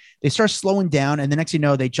here. They start slowing down, and the next you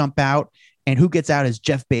know, they jump out, and who gets out is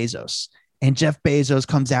Jeff Bezos. And Jeff Bezos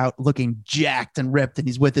comes out looking jacked and ripped, and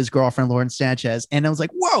he's with his girlfriend, Lauren Sanchez. And I was like,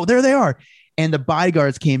 whoa, there they are. And the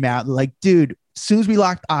bodyguards came out like, dude, as soon as we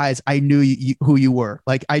locked eyes, I knew who you were.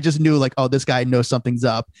 Like, I just knew like, oh, this guy knows something's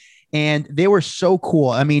up. And they were so cool.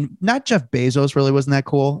 I mean, not Jeff Bezos really wasn't that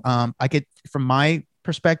cool. From my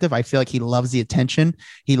perspective, I feel like he loves the attention.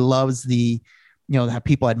 He loves how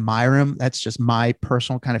people admire him. That's just my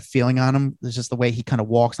personal kind of feeling on him. It's just the way he kind of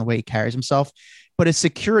walks and the way he carries himself. But his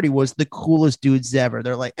security was the coolest dudes ever.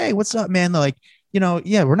 They're like, hey, what's up, man? They're like,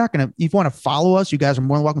 we're not going to, if you want to follow us, you guys are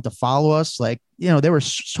more than welcome to follow us. Like, they were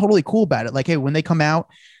totally cool about it. Like, hey, when they come out,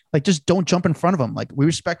 like, just don't jump in front of them. Like, we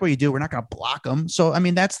respect what you do. We're not going to block them. So, I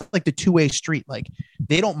mean, that's like the 2-way street. Like,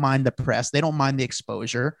 they don't mind the press. They don't mind the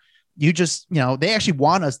exposure. You just, they actually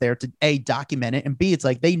want us there to A, document it, and B, it's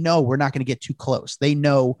like, they know we're not going to get too close. They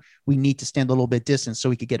know we need to stand a little bit distant so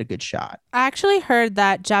we could get a good shot. I actually heard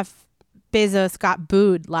that Jeff Bezos got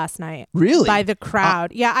booed last night. Really? By the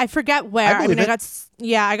crowd. Yeah, I forget where. I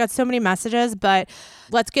got so many messages, but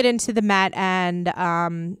let's get into the Met and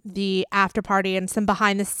the after party and some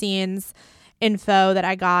behind the scenes info that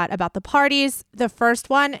I got about the parties. The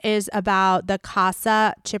first one is about the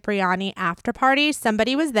Casa Cipriani after party.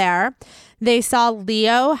 Somebody was there. They saw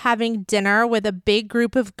Leo having dinner with a big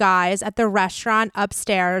group of guys at the restaurant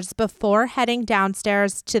upstairs before heading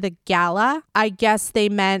downstairs to the Gala. I guess they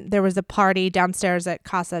meant there was a party downstairs at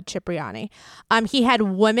Casa Cipriani. He had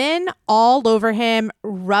women all over him,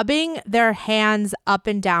 rubbing their hands up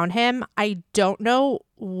and down him. I don't know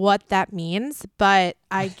what that means, but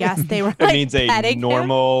I guess they were it means a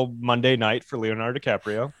normal Monday night for Leonardo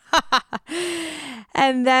DiCaprio.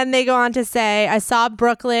 And then they go on to say, I saw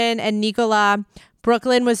Brooklyn and Nicola.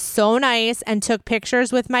 Brooklyn was so nice and took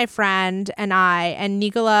pictures with my friend and I, and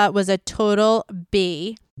Nicola was a total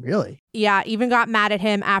B. Really? Yeah, even got mad at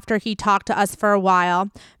him after he talked to us for a while.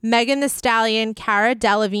 Megan Thee Stallion, Cara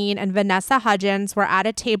Delevingne, and Vanessa Hudgens were at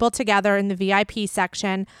a table together in the VIP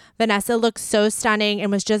section. Vanessa looked so stunning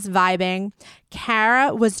and was just vibing.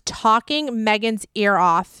 Cara was talking Megan's ear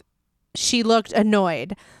off. She looked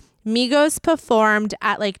annoyed. Migos performed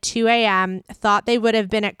at like 2 a.m., thought they would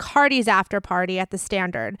have been at Cardi's after party at the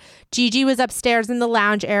Standard. Gigi was upstairs in the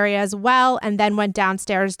lounge area as well, and then went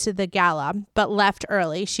downstairs to the Gala, but left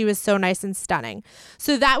early. She was so nice and stunning.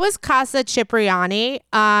 So that was Casa Cipriani.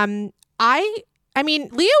 I I mean,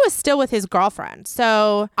 Leo is still with his girlfriend.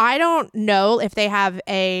 So I don't know if they have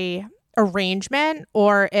a arrangement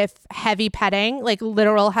or if heavy petting, like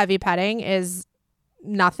literal heavy petting, is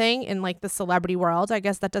nothing in like the celebrity world. I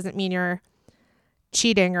guess that doesn't mean you're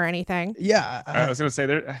cheating or anything. Yeah. I was going to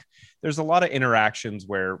say there's a lot of interactions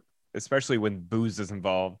where, especially when booze is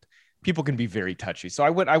involved, people can be very touchy. So I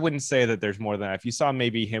wouldn't say that there's more than that. If you saw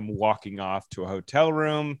maybe him walking off to a hotel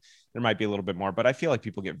room, there might be a little bit more, but I feel like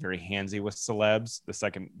people get very handsy with celebs the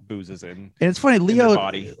second booze is in. And it's funny, Leo,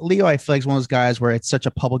 I feel like is one of those guys where it's such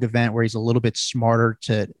a public event where he's a little bit smarter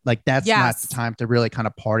to like, that's not the time to really kind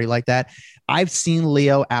of party like that. I've seen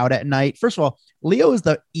Leo out at night. First of all, Leo is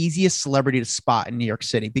the easiest celebrity to spot in New York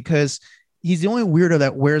City because he's the only weirdo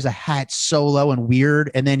that wears a hat so low and weird.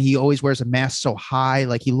 And then he always wears a mask so high.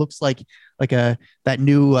 Like he looks like that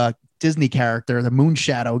new Disney character, the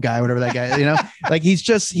Moonshadow guy, whatever that guy, like he's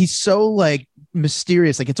so like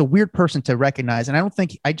mysterious. Like it's a weird person to recognize. And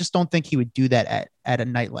I just don't think he would do that at a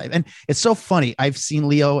nightlife. And it's so funny. I've seen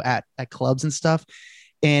Leo at clubs and stuff.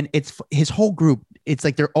 And it's his whole group. It's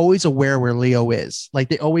like they're always aware where Leo is. Like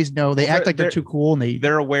they always know. They act like they're too cool, and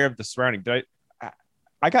they're aware of the surrounding.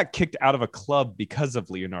 I got kicked out of a club because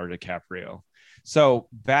of Leonardo DiCaprio. So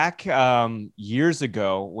back years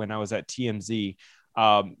ago when I was at TMZ,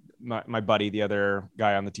 my buddy, the other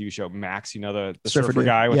guy on the TV show, Max, the surfer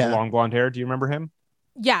guy with the long blonde hair. Do you remember him?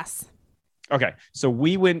 Yes. Okay. So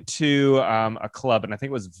we went to a club, and I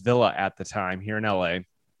think it was Villa at the time here in LA.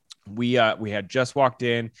 We had just walked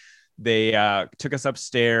in. They took us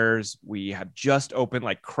upstairs. We had just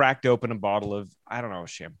cracked open a bottle of, I don't know,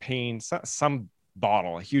 champagne, some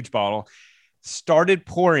bottle, a huge bottle, started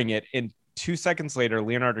pouring it. And 2 seconds later,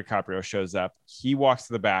 Leonardo DiCaprio shows up. He walks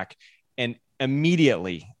to the back, and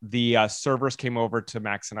immediately the servers came over to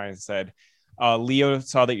Max and I and said, Leo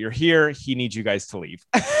saw that you're here. He needs you guys to leave.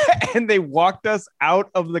 And they walked us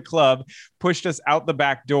out of the club, pushed us out the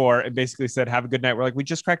back door, and basically said, have a good night. We're like, we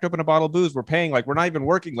just cracked open a bottle of booze. We're paying. Like, we're not even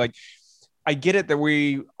working. Like, I get it that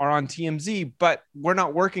we are on TMZ, but we're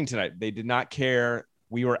not working tonight. They did not care.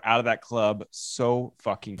 We were out of that club so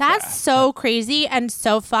fucking fast. That's so crazy and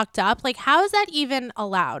so fucked up. Like, how is that even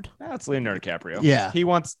allowed? That's Leonardo DiCaprio. Yeah. He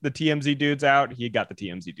wants the TMZ dudes out. He got the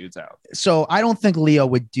TMZ dudes out. So I don't think Leo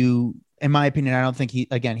would do, in my opinion, I don't think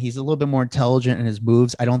he's a little bit more intelligent in his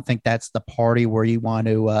moves. I don't think that's the party where you want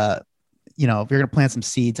to, if you're going to plant some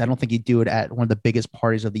seeds, I don't think you do it at one of the biggest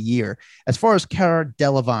parties of the year. As far as Cara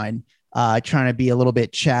Delevingne trying to be a little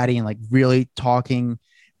bit chatty and like really talking,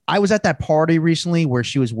 I was at that party recently where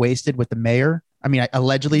she was wasted with the mayor. I mean,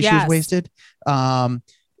 allegedly she was wasted.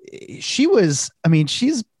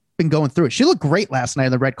 She's been going through it. She looked great last night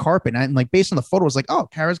on the red carpet. And like, based on the photo, I was like, oh,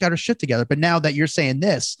 Cara's got her shit together. But now that you're saying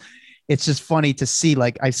this, it's just funny to see.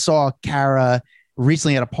 Like, I saw Cara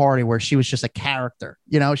recently at a party where she was just a character.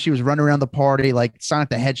 She was running around the party like Sonic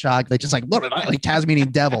the Hedgehog, like just like, look, like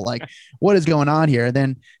Tasmanian devil. Like, what is going on here? And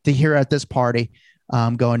then to hear her at this party,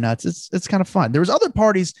 going nuts. It's kind of fun. There was other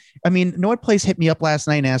parties. I mean, no place hit me up last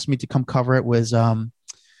night and asked me to come cover it was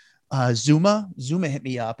Zuma. Zuma hit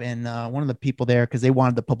me up, and one of the people there, because they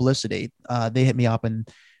wanted the publicity, they hit me up and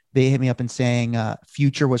saying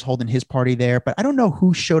Future was holding his party there, but I don't know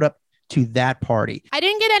who showed up to that party. I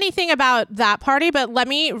didn't get anything about that party, but let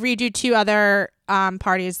me read you two other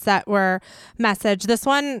parties that were messaged. This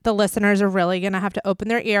one, the listeners are really going to have to open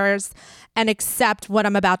their ears and accept what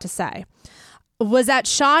I'm about to say. Was at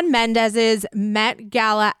Shawn Mendes's Met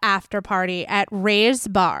Gala after party at Ray's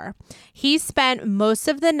Bar. He spent most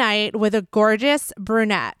of the night with a gorgeous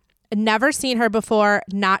brunette. Never seen her before,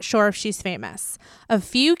 not sure if she's famous. A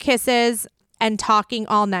few kisses and talking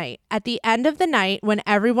all night. At the end of the night, when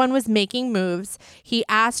everyone was making moves, he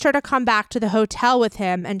asked her to come back to the hotel with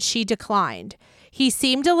him, and she declined. He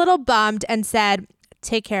seemed a little bummed and said,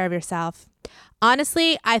 "Take care of yourself."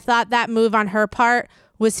 Honestly, I thought that move on her part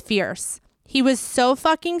was fierce. He was so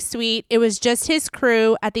fucking sweet. It was just his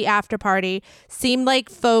crew at the after party. Seemed like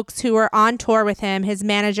folks who were on tour with him, his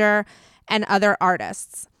manager, and other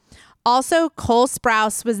artists. Also, Cole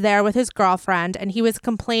Sprouse was there with his girlfriend, and he was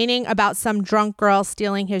complaining about some drunk girl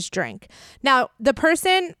stealing his drink. Now, the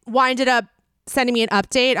person winded up sending me an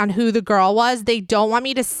update on who the girl was. They don't want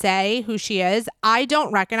me to say who she is. I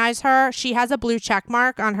don't recognize her. She has a blue check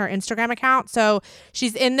mark on her Instagram account, so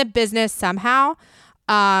she's in the business somehow.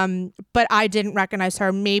 But I didn't recognize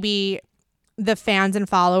her. Maybe the fans and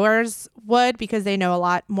followers would, because they know a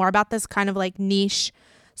lot more about this kind of like niche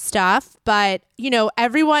stuff. But,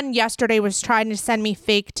 everyone yesterday was trying to send me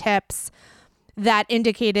fake tips that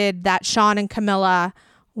indicated that Shawn and Camilla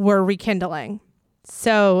were rekindling.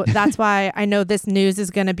 So that's why I know this news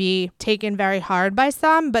is going to be taken very hard by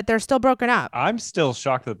some, but they're still broken up. I'm still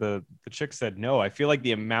shocked that the chick said no. I feel like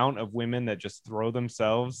the amount of women that just throw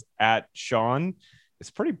themselves at Sean is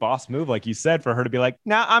a pretty boss move, like you said, for her to be like,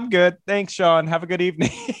 nah, I'm good. Thanks, Sean. Have a good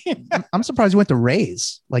evening. I'm surprised he went to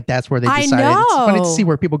Ray's. Like, that's where they I decided. know. It's funny to see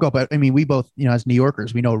where people go. But I mean, we both, as New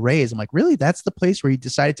Yorkers, we know Ray's. I'm like, really? That's the place where you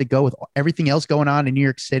decided to go with everything else going on in New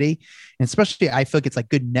York City? And especially, I feel like it's like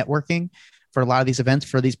good networking for a lot of these events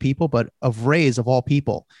for these people, but of Ray's of all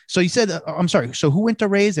people. So you said, I'm sorry. So who went to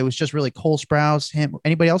Ray's? It was just really Cole Sprouse, him,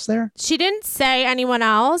 anybody else there? She didn't say anyone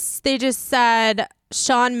else. They just said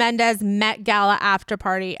Shawn Mendes Met Gala after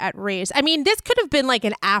party at Ray's. I mean, this could have been like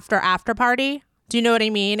an after party. Do you know what I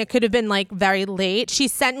mean? It could have been like very late. She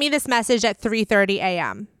sent me this message at 3:30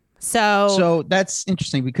 a.m. So that's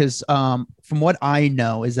interesting because from what I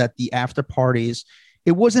know is that the after parties,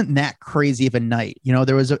 it wasn't that crazy of a night.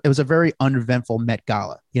 It was a very uneventful Met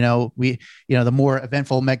Gala. The more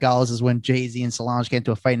eventful Met Galas is when Jay-Z and Solange get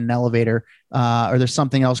into a fight in an elevator, or there's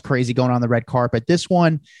something else crazy going on the red carpet. This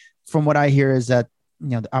one, from what I hear, is that,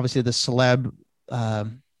 obviously the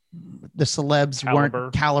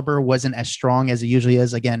celebs caliber wasn't as strong as it usually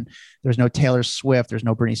is. Again, there's no Taylor Swift, there's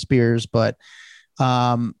no Britney Spears, but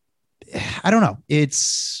I don't know.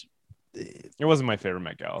 It wasn't my favorite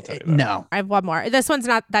Met Gala, I'll tell you that. No. I have one more. This one's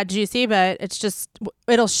not that juicy, but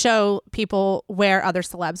it'll show people where other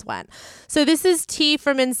celebs went. So this is tea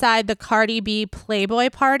from inside the Cardi B Playboy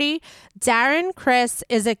party. Darren Criss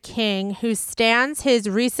is a king who stands his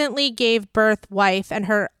recently gave birth wife and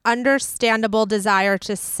her understandable desire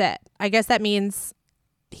to sit. I guess that means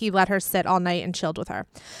he let her sit all night and chilled with her.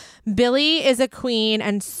 Billie is a queen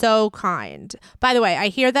and so kind. By the way, I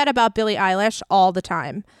hear that about Billie Eilish all the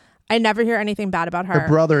time. I never hear anything bad about her. Her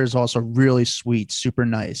brother is also really sweet, super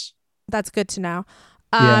nice. That's good to know.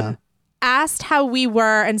 Yeah. Asked how we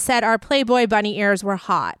were and said our Playboy bunny ears were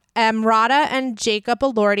hot. Emrata and Jacob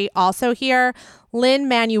Elordi also here. Lynn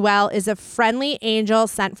Manuel is a friendly angel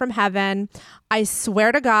sent from heaven. I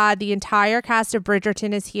swear to God, the entire cast of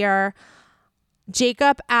Bridgerton is here.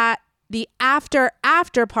 Jacob at the after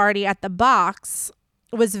party at the box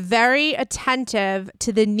was very attentive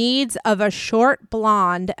to the needs of a short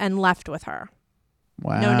blonde and left with her.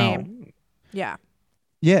 Wow. No name. Yeah.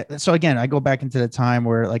 Yeah. So again, I go back into the time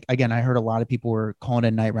where, like, again, I heard a lot of people were calling it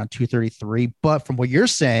a night around 2:33. But from what you're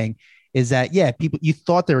saying is that, yeah, people, you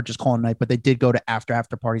thought they were just calling it night, but they did go to after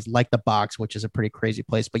parties like the box, which is a pretty crazy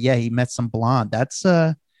place. But yeah, he met some blonde. That's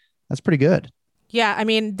pretty good. Yeah. I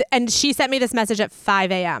mean, and she sent me this message at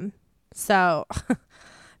 5 a.m. So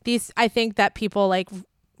I think that people like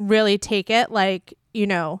really take it like,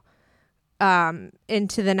 into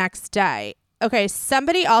the next day. Okay.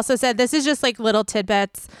 Somebody also said, this is just like little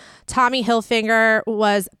tidbits. Tommy Hilfiger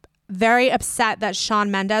was very upset that Shawn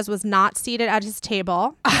Mendes was not seated at his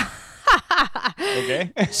table.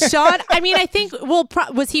 Okay. Shawn, I mean, I think,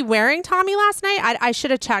 was he wearing Tommy last night? I should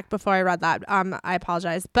have checked before I read that. I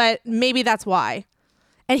apologize, but maybe that's why.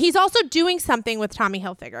 And he's also doing something with Tommy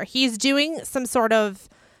Hilfiger. He's doing some sort of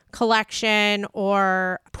collection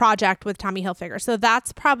or project with Tommy Hilfiger. So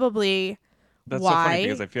that's probably why. So funny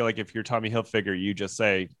because I feel like if you're Tommy Hilfiger, you just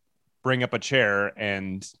say, bring up a chair.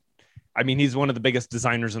 And I mean, he's one of the biggest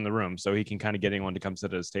designers in the room, so he can kind of get anyone to come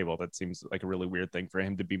sit at his table. That seems like a really weird thing for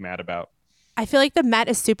him to be mad about. I feel like the Met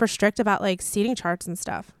is super strict about like seating charts and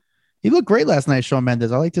stuff. He looked great last night, Shawn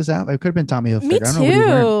Mendes. I liked his outfit. It could have been Tommy Hilfiger. Me too. I don't know what he was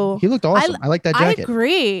wearing. He looked awesome. I like that jacket. I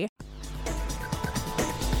agree.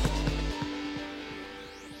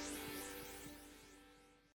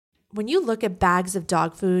 When you look at bags of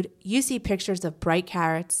dog food, you see pictures of bright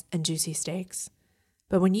carrots and juicy steaks.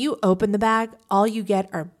 But when you open the bag, all you get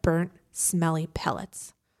are burnt, smelly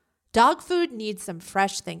pellets. Dog food needs some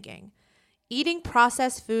fresh thinking. Eating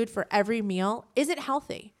processed food for every meal isn't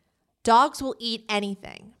healthy. Dogs will eat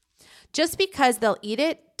anything. Just because they'll eat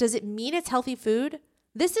it, does it mean it's healthy food?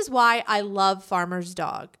 This is why I love Farmer's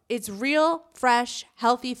Dog. It's real, fresh,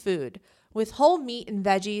 healthy food with whole meat and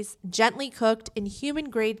veggies gently cooked in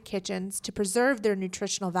human-grade kitchens to preserve their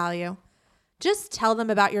nutritional value. Just tell them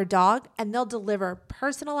about your dog and they'll deliver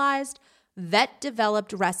personalized,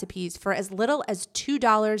 vet-developed recipes for as little as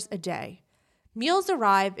 $2 a day. Meals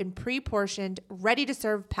arrive in pre-portioned,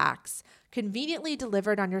 ready-to-serve packs, conveniently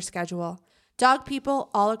delivered on your schedule. Dog people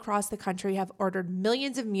all across the country have ordered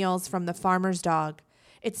millions of meals from the Farmer's Dog.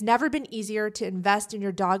 It's never been easier to invest in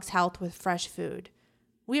your dog's health with fresh food.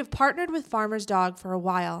 We have partnered with Farmer's Dog for a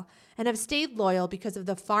while and have stayed loyal because of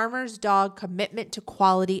the Farmer's Dog commitment to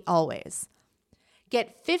quality always.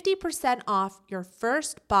 Get 50% off your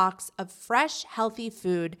first box of fresh, healthy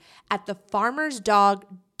food at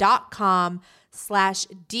thefarmersdog.com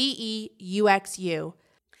DEUXU.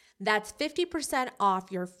 That's 50%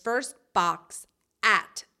 off your first box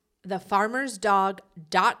at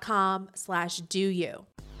thefarmersdog.com/DoYou.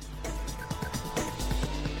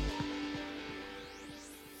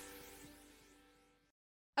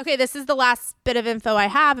 Okay, this is the last bit of info I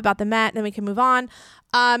have about the Met, then we can move on.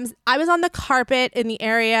 I was on the carpet in the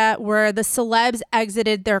area where the celebs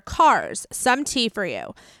exited their cars. Some tea for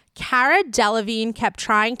you. Cara Delevingne kept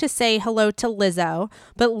trying to say hello to Lizzo,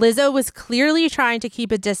 but Lizzo was clearly trying to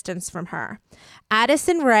keep a distance from her.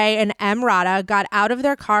 Addison Rae and M. Rada got out of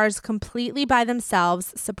their cars completely by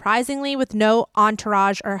themselves, surprisingly with no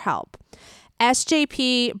entourage or help.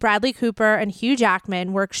 SJP, Bradley Cooper, and Hugh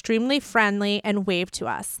Jackman were extremely friendly and waved to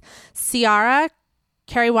us. Ciara,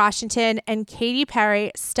 Kerry Washington, and Katy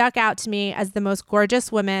Perry stuck out to me as the most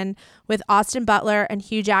gorgeous women, with Austin Butler and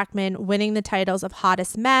Hugh Jackman winning the titles of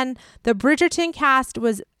hottest men. The Bridgerton cast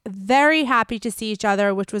was very happy to see each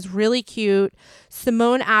other, which was really cute.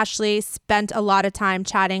 Simone Ashley spent a lot of time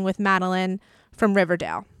chatting with Madeline from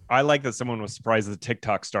Riverdale. I like that someone was surprised the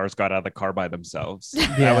TikTok stars got out of the car by themselves.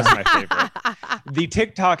 That was my favorite. The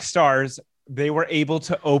TikTok stars, they were able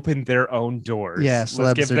to open their own doors. Yeah,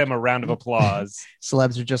 let's give them a round of applause.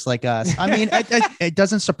 Celebs are just like us. I mean, it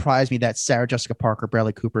doesn't surprise me that Sarah Jessica Parker,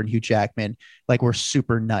 Bradley Cooper, and Hugh Jackman were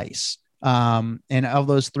super nice. And of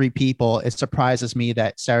those three people, it surprises me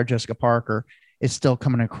that Sarah Jessica Parker is still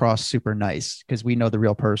coming across super nice because we know the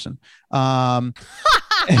real person.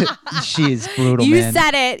 She is brutal. You man.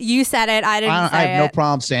 said it. You said it. I have no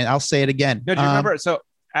problem saying it. I'll say it again. No, do you remember? So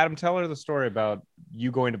Adam, tell her the story about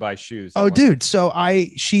you going to buy shoes. Oh, dude. So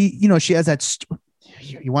she has that.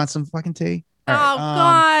 You want some fucking tea? All right.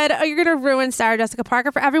 God. Oh, you're going to ruin Sarah Jessica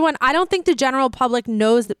Parker for everyone. I don't think the general public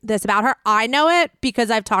knows this about her. I know it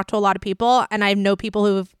because I've talked to a lot of people and I know people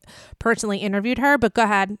who've personally interviewed her, but go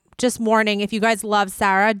ahead. Just warning. If you guys love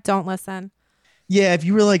Sarah, don't listen. Yeah, if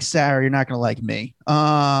you really like Sarah, you're not going to like me.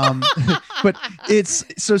 But it's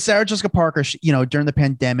so Sarah Jessica Parker, during the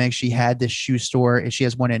pandemic, she had this shoe store. She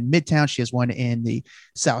has one in Midtown. She has one in the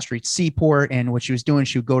South Street Seaport. And what she was doing,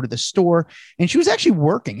 she would go to the store and she was actually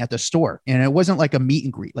working at the store. And it wasn't like a meet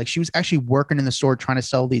and greet. Like she was actually working in the store trying to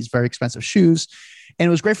sell these very expensive shoes. And it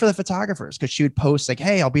was great for the photographers because she would post like,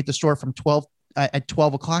 hey, I'll be at the store from 12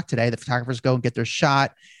 o'clock today. The photographers go and get their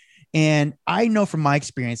shot. And I know from my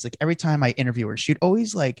experience, like every time I interview her, she'd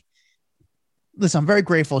always listen, I'm very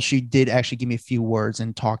grateful she did actually give me a few words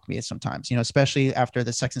and talk to me sometimes, especially after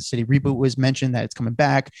the Sex and the City reboot was mentioned that it's coming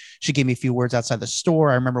back. She gave me a few words outside the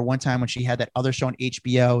store. I remember one time when she had that other show on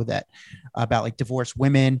HBO that about divorced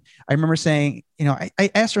women. I remember saying, I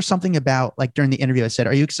asked her something about during the interview, I said,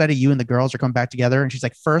 are you excited you and the girls are coming back together? And she's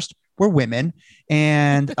like, first, we're women.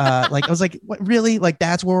 And I was like, what, really?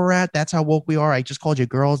 That's where we're at. That's how woke we are. I just called you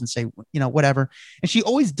girls and say, whatever. And she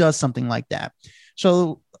always does something like that.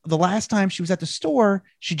 So the last time she was at the store,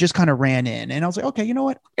 she just kind of ran in and I was like, okay, you know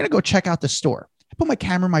what? I'm going to go check out the store. I put my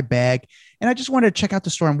camera in my bag and I just wanted to check out the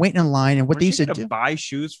store. I'm waiting in line and what they used to do. Buy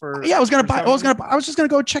shoes for. Yeah, I was just going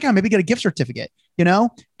to go check out, maybe get a gift certificate,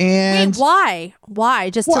 and wait, why?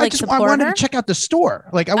 Just to support I wanted her? to check out the store.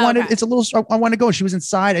 I wanted, it's a little, I want to go. She was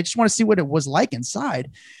inside. I just want to see what it was like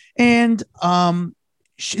inside. And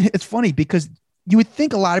it's funny because you would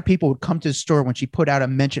think a lot of people would come to the store when she put out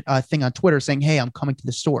a thing on Twitter saying, hey, I'm coming to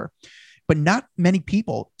the store. But not many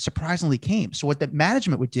people surprisingly came. So what the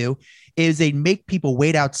management would do is they'd make people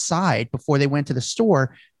wait outside before they went to the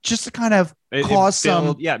store just to kind of cause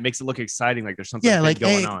some. Yeah, it makes it look exciting. Like there's something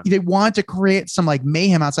going on. They want to create some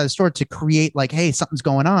mayhem outside the store to create hey, something's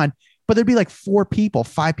going on. But there'd be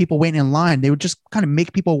 5 people waiting in line. They would just kind of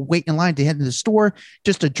make people wait in line to head into the store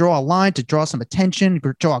just to draw a line, to draw some attention,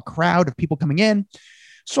 draw a crowd of people coming in.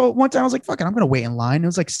 So one time I was like, fuck it, I'm going to wait in line. It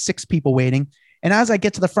was 6 people waiting. And as I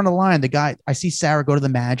get to the front of the line, I see Sarah go to the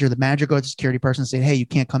manager. The manager goes to the security person and say, hey, you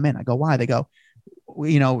can't come in. I go, why? They go,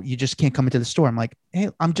 you just can't come into the store. I'm like, hey,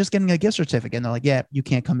 I'm just getting a gift certificate. And they're like, yeah, you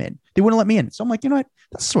can't come in. They wouldn't let me in. So I'm like, you know what?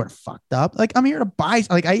 That's sort of fucked up. I'm here to buy.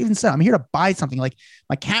 I even said, I'm here to buy something.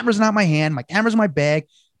 My camera's not in my hand. My camera's in my bag.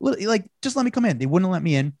 Just let me come in. They wouldn't let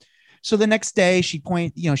me in. So the next day she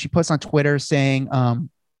puts on Twitter saying,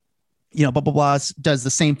 blah, blah, blah, does the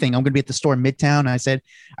same thing. I'm going to be at the store in Midtown. And I said,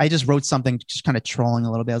 I just wrote something, just kind of trolling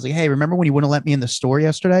a little bit. I was like, hey, remember when you wouldn't let me in the store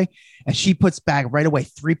yesterday? And she puts back right away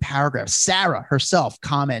 3 paragraphs. Sarah herself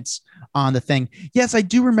comments on the thing. Yes, I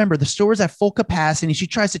do remember the store is at full capacity. She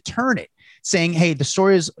tries to turn it. saying, hey, the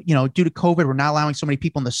store is, due to COVID, we're not allowing so many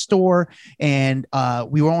people in the store. And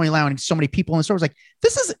we were only allowing so many people in the store. I was like,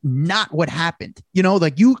 this is not what happened.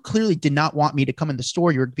 Like you clearly did not want me to come in the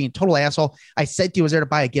store. You were being a total asshole. I said to you I was there to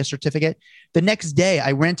buy a gift certificate. The next day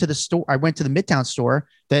I went to the store. I went to the Midtown store,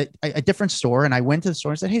 a different store. And I went to the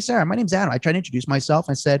store and said, hey, Sarah, my name's Adam. I tried to introduce myself.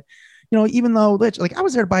 I said, even though like I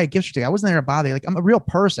was there to buy a gift certificate, I wasn't there to bother you. Like I'm a real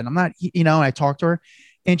person. I'm not, and I talked to her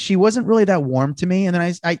and she wasn't really that warm to me. And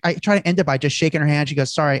then I try to end it by just shaking her hand. She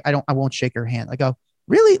goes, sorry, I won't shake your hand. I go,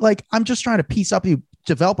 really? Like, I'm just trying to piece up you,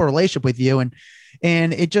 develop a relationship with you. And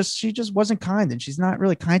she just wasn't kind, and she's not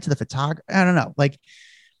really kind to the photographer. I don't know. Like,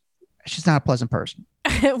 she's not a pleasant person.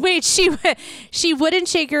 Wait, she wouldn't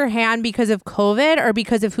shake your hand because of COVID or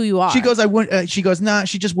because of who you are? She goes, I wouldn't. She goes, nah.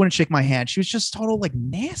 She just wouldn't shake my hand. She was just total like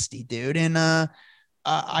nasty, dude. And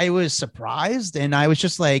I was surprised, and I was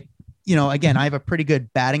just like, again, I have a pretty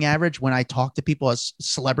good batting average when I talk to people as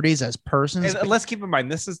celebrities, as persons. And let's keep in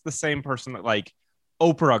mind, this is the same person that like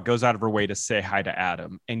Oprah goes out of her way to say hi to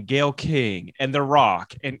Adam, and Gayle King and The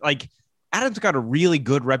Rock, and like Adam's got a really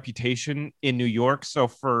good reputation in New York. So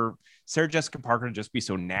for Sarah Jessica Parker to just be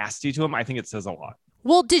so nasty to him, I think it says a lot.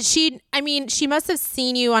 Well, she must have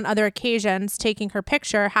seen you on other occasions taking her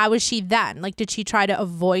picture. How was she then? Like, did she try to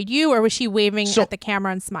avoid you, or was she waving at the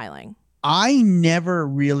camera and smiling? I never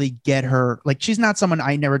really get her. Like, she's not someone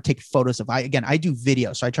I never take photos of. I do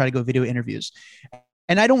video. So I try to go video interviews.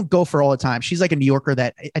 And I don't go for all the time. She's like a New Yorker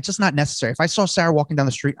that it's just not necessary. If I saw Sarah walking down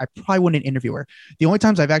the street, I probably wouldn't interview her. The only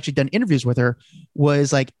times I've actually done interviews with her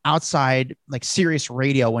was like outside, like Sirius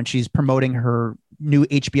Radio, when she's promoting her new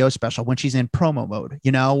HBO special, when she's in promo mode,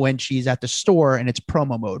 when she's at the store and it's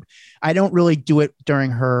promo mode. I don't really do it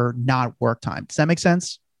during her not work time. Does that make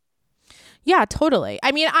sense? Yeah, totally.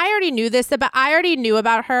 I mean, I already knew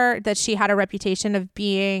about her that she had a reputation of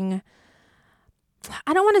being,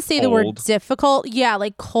 I don't want to say the word difficult. Yeah,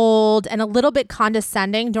 like cold and a little bit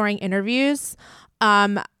condescending during interviews.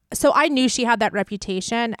 So I knew she had that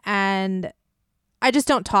reputation, and I just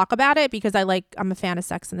don't talk about it because I'm a fan of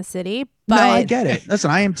Sex and the City. But no, I get it. Listen,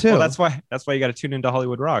 I am too. Well, that's why you got to tune into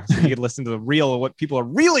Hollywood Rock, so you can listen to the real of what people are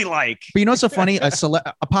really like. But what's so funny? A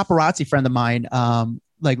paparazzi friend of mine,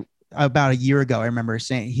 about a year ago, I remember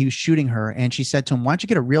saying he was shooting her, and she said to him, why don't you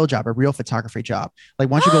get a real job, a real photography job? Like,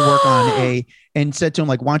 why don't you go work and said to him,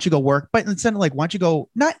 like, why don't you go work? But instead of like, why don't you go,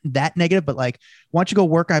 not that negative, but like, why don't you go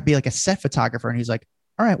work? I'd be like a set photographer. And he's like,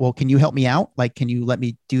 all right, well, can you help me out? Like, can you let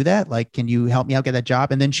me do that? Like, can you help me out get that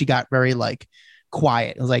job? And then she got very like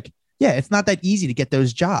quiet. It was like, yeah, it's not that easy to get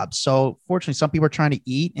those jobs. So fortunately, some people are trying to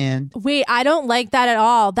eat. And wait, I don't like that at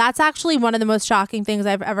all. That's actually one of the most shocking things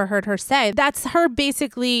I've ever heard her say. That's her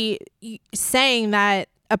basically saying that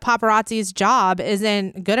a paparazzi's job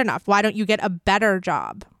isn't good enough. Why don't you get a better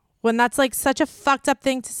job? When that's like such a fucked up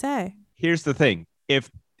thing to say. Here's the thing. If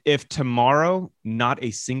tomorrow not a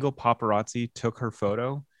single paparazzi took her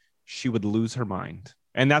photo, she would lose her mind.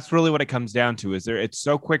 And that's really what it comes down to. It's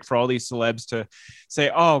so quick for all these celebs to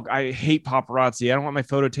say, oh, I hate paparazzi. I don't want my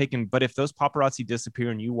photo taken. But if those paparazzi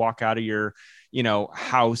disappear and you walk out of your,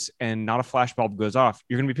 house and not a flashbulb goes off,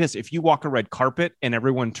 you're going to be pissed. If you walk a red carpet and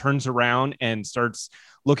everyone turns around and starts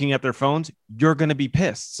looking at their phones, you're going to be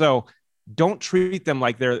pissed. So don't treat them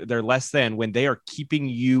like they're less than when they are keeping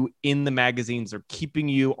you in the magazines. They're keeping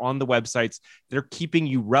you on the websites. They're keeping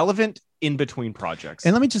you relevant in between projects.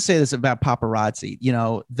 And let me just say this about paparazzi.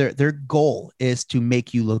 Their goal is to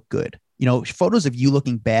make you look good. Photos of you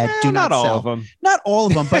looking bad do not all sell. of them. Not all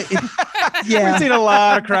of them, but yeah, we've seen a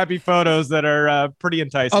lot of crappy photos that are pretty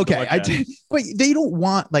enticing. Okay, I do, but they don't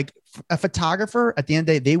want like a photographer. At the end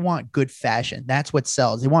of the day, they want good fashion. That's what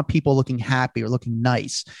sells. They want people looking happy or looking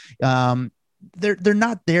nice. They're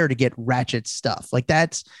not there to get ratchet stuff. Like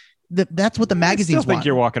that's what the magazines I still think want.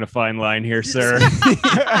 You're walking a fine line here, sir.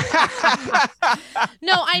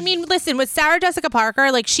 No, I mean, listen, with Sarah Jessica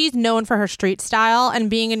Parker, like she's known for her street style and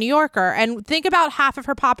being a New Yorker. And think about half of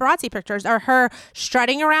her paparazzi pictures are her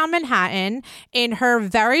strutting around Manhattan in her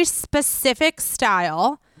very specific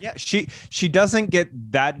style. Yeah, she doesn't get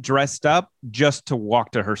that dressed up just to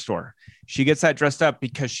walk to her store. She gets that dressed up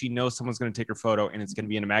because she knows someone's going to take her photo and it's going to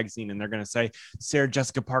be in a magazine and they're going to say, Sarah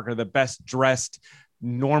Jessica Parker, the best dressed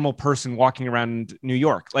normal person walking around New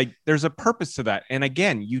York. Like there's a purpose to that. And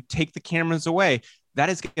again, you take the cameras away, that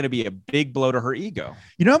is going to be a big blow to her ego.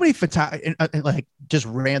 You know how many like just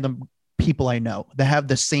random people I know that have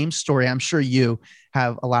the same story? I'm sure you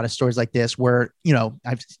have a lot of stories like this where,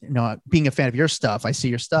 being a fan of your stuff, I see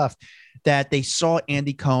your stuff, that they saw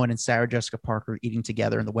Andy Cohen and Sarah Jessica Parker eating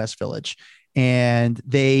together in the West Village and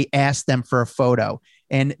they asked them for a photo.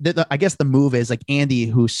 And I guess the move is like Andy,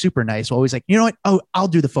 who's super nice, always like, you know what? Oh, I'll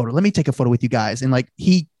do the photo. Let me take a photo with you guys. And like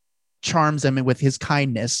he charms them with his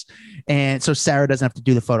kindness. And so Sarah doesn't have to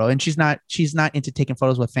do the photo. And she's not into taking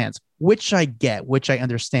photos with fans, which I get, which I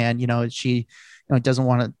understand. She doesn't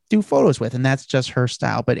want to do photos with, and that's just her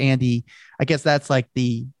style. But Andy, I guess that's like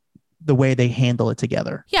the way they handle it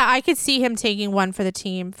together. Yeah, I could see him taking one for the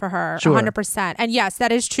team for her, Sure. 100%. And yes,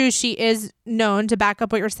 that is true. She is known, to back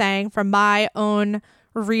up what you're saying, from my own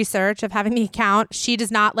research of having the account, she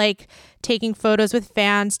does not like taking photos with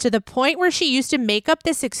fans, to the point where she used to make up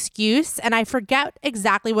this excuse, and I forget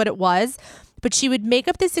exactly what it was, but she would make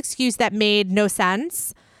up this excuse that made no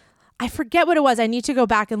sense. I forget what it was. I need to go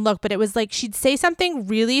back and look, but it was like she'd say something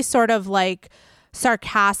really sort of like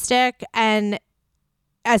sarcastic and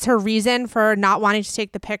as her reason for not wanting to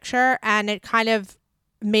take the picture, and it kind of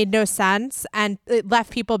made no sense, and it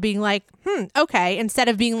left people being like, okay, instead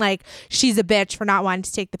of being like, she's a bitch for not wanting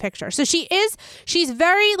to take the picture. So she's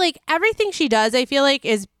very like, everything she does, I feel like,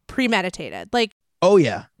 is premeditated. Like, oh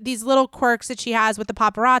yeah, these little quirks that she has with the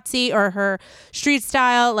paparazzi or her street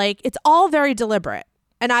style, like it's all very deliberate.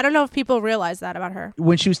 And I don't know if people realize that about her.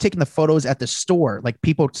 When she was taking the photos at the store, like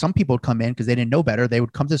some people would come in because they didn't know better. They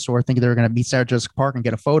would come to the store thinking they were going to meet Sarah Jessica Parker and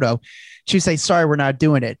get a photo. She would say, sorry, we're not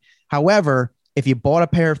doing it. However, if you bought a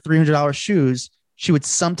pair of $300 shoes, she would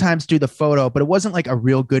sometimes do the photo, but it wasn't like a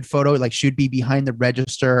real good photo. Like she would be behind the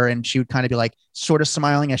register and she would kind of be like sort of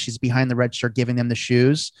smiling as she's behind the register, giving them the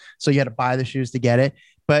shoes. So you had to buy the shoes to get it.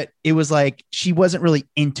 But it was like, she wasn't really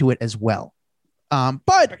into it as well.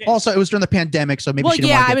 But also it was during the pandemic, so maybe she didn't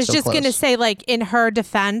want to get I was so just close. going to say, like, in her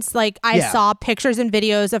defense, like I saw pictures and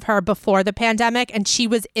videos of her before the pandemic, and she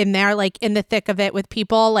was in there, like in the thick of it with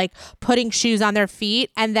people, like putting shoes on their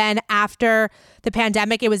feet. And then after the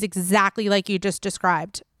pandemic, it was exactly like you just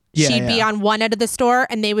described. She'd be on one end of the store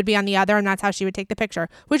and they would be on the other, and that's how she would take the picture,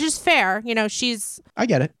 which is fair. I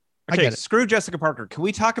get it. Okay, screw Jessica Parker. Can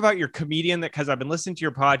we talk about your comedian? Because I've been listening to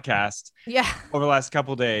your podcast over the last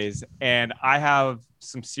couple of days, and I have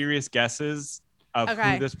some serious guesses of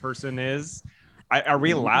who this person is. Are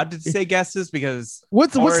we allowed to say guesses? Because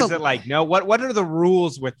is it like, no? What are the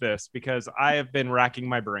rules with this? Because I have been racking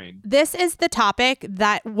my brain. This is the topic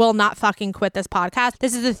that will not fucking quit this podcast.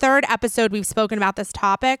 This is the third episode we've spoken about this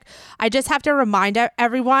topic. I just have to remind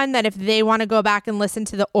everyone that if they want to go back and listen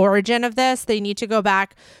to the origin of this, they need to go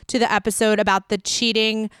back to the episode about the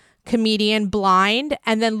cheating comedian Blind.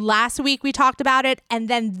 And then last week we talked about it. And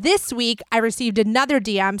then this week I received another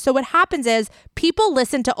DM. So what happens is people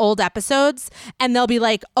listen to old episodes and they'll be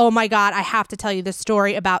like, oh my God, I have to tell you the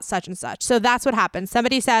story about such and such. So that's what happens.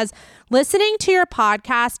 Somebody says, listening to your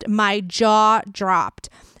podcast, my jaw dropped.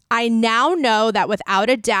 I now know that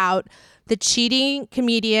without a doubt, the cheating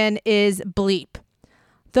comedian is Bleep.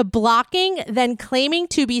 The blocking, then claiming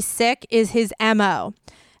to be sick is his MO.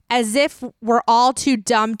 As if we're all too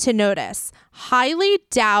dumb to notice. Highly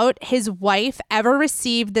doubt his wife ever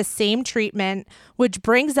received the same treatment, which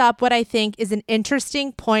brings up what I think is an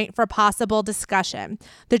interesting point for possible discussion.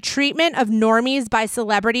 The treatment of normies by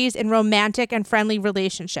celebrities in romantic and friendly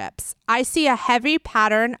relationships. I see a heavy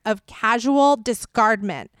pattern of casual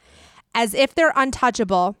discardment, as if they're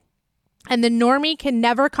untouchable, and the normie can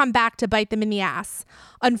never come back to bite them in the ass.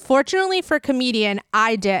 Unfortunately for comedian,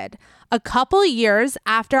 I did. A couple years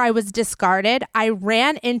after I was discarded, I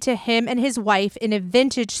ran into him and his wife in a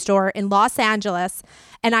vintage store in Los Angeles,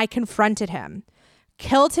 and I confronted him.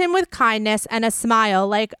 Killed him with kindness and a smile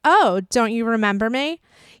like, oh, don't you remember me?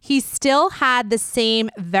 He still had the same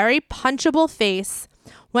very punchable face.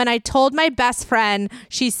 When I told my best friend,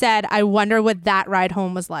 she said, I wonder what that ride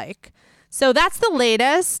home was like. So that's the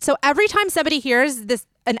latest. So every time somebody hears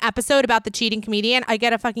an episode about the cheating comedian, I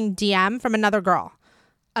get a fucking DM from another girl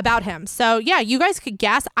about him. So yeah, you guys could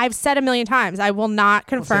guess. I've said a million times, I will not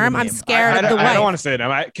confirm. I'm scared of the wife. I don't want to say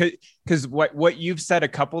it. Because what you've said a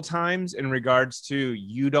couple times in regards to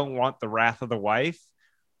you don't want the wrath of the wife,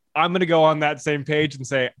 I'm going to go on that same page and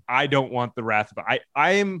say, I don't want the wrath of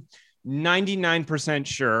I am 99%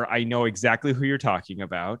 sure I know exactly who you're talking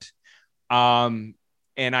about. And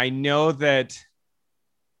I know that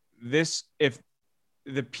if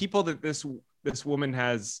the people that this woman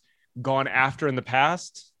has gone after in the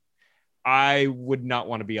past, I would not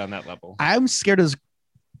want to be on that level. I'm scared as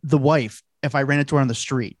the wife if I ran into her on the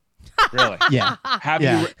street. Really? Yeah.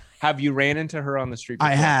 Have you ran into her on the street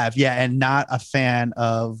before? I have, yeah, and not a fan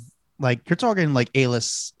of, like, you're talking like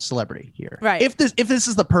A-list celebrity here. Right. If this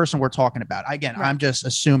is the person we're talking about, again, right. I'm just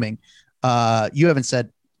assuming you haven't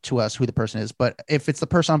said to us who the person is, but if it's the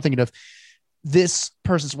person I'm thinking of, this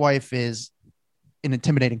person's wife is an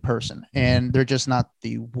intimidating person, and they're just not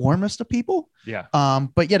the warmest of people. Yeah.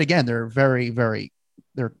 But yet again, they're very, very,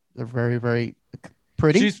 they're very, very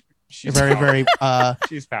pretty. She's very, very,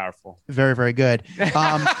 she's powerful. Very, very good.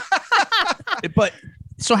 But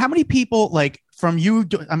so how many people, like, from you,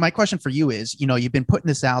 my question for you is, you know, you've been putting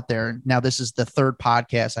this out there. Now, this is the third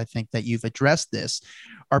podcast, I think, that you've addressed this.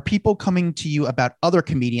 Are people coming to you about other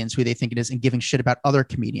comedians who they think it is and giving shit about other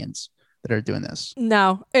comedians that are doing this?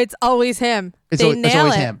 No, it's always him. It's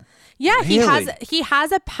always him. Yeah, Really? he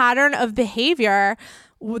has a pattern of behavior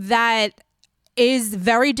that is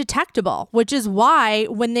very detectable, which is why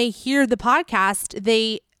when they hear the podcast,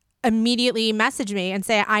 they immediately message me and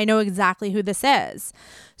say, I know exactly who this is.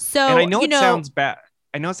 So, and I know it sounds bad.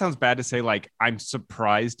 I know it sounds bad to say, like, I'm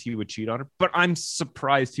surprised he would cheat on her, but I'm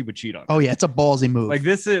surprised he would cheat on her. Oh yeah, it's a ballsy move. Like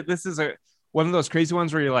this is one of those crazy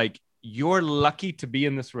ones where you're like, you're lucky to be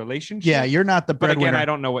in this relationship. Yeah, you're not the breadwinner. But again, breadwinner. I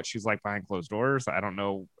don't know what she's like behind closed doors. I don't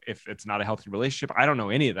know if it's not a healthy relationship. I don't know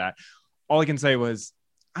any of that. All I can say was,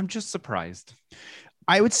 I'm just surprised.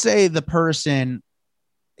 I would say the person,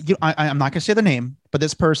 I'm not going to say the name, but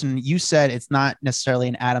this person, you said it's not necessarily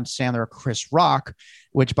an Adam Sandler or Chris Rock,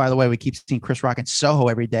 which, by the way, we keep seeing Chris Rock in Soho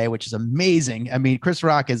every day, which is amazing. I mean, Chris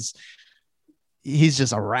Rock he's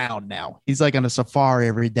just around now. He's like on a safari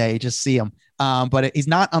every day. Just see him. But he's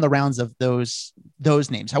not on the rounds of those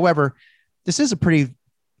names. However, this is a pretty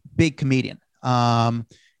big comedian.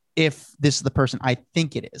 If this is the person I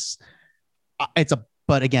think it is,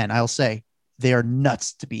 but again, I'll say they are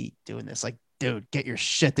nuts to be doing this. Like, dude, get your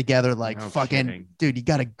shit together. Like, dude, you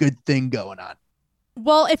got a good thing going on.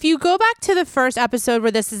 Well, if you go back to the first episode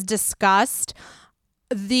where this is discussed,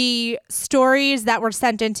 the stories that were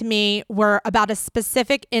sent in to me were about a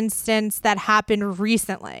specific instance that happened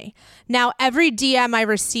recently. Now, every DM I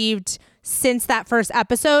received since that first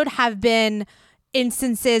episode have been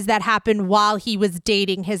instances that happened while he was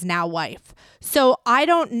dating his now wife. So I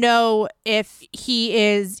don't know if he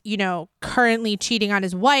is, currently cheating on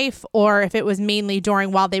his wife, or if it was mainly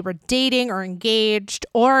while they were dating or engaged,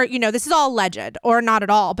 or, this is all alleged or not at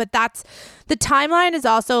all. But the timeline is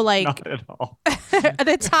also like, not at all.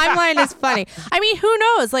 The timeline is funny. I mean, who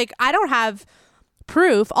knows? Like, I don't have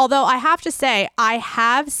proof, although I have to say I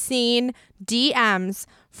have seen DMs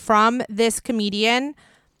from this comedian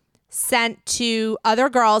sent to other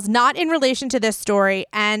girls, not in relation to this story,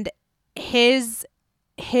 and his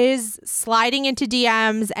sliding into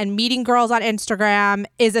DMs and meeting girls on Instagram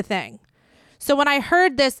is a thing. So when I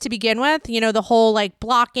heard this to begin with, the whole like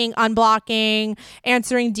blocking, unblocking,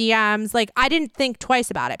 answering DMs, like I didn't think twice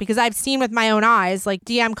about it because I've seen with my own eyes like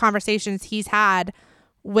DM conversations he's had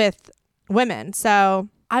with women. So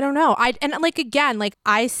I don't know.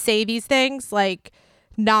 I say these things like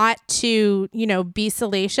not to, be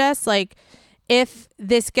salacious. Like if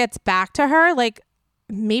this gets back to her, like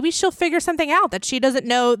maybe she'll figure something out that she doesn't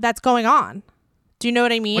know that's going on. Do you know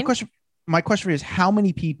what I mean? My question for you is, how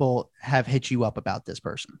many people have hit you up about this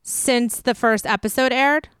person since the first episode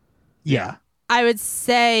aired? Yeah. I would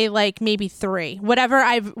say like maybe 3. Whatever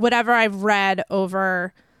I've read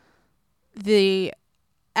over the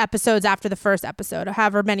episodes after the first episode,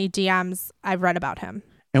 however many DMs I've read about him.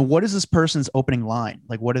 And what is this person's opening line?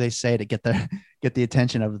 Like, what do they say to get the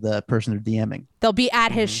attention of the person they're DMing? They'll be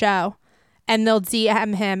at his show and they'll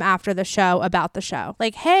DM him after the show about the show.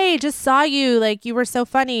 Like, hey, just saw you. Like, you were so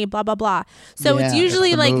funny, blah, blah, blah. So it's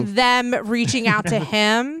usually like them reaching out to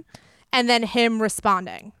him and then him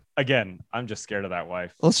responding. Again, I'm just scared of that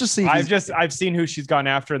wife. Let's just see. I've seen who she's gone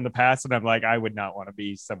after in the past, and I'm like, I would not want to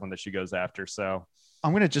be someone that she goes after. So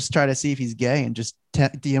I'm going to just try to see if he's gay and just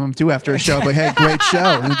DM him too after a show. But hey, great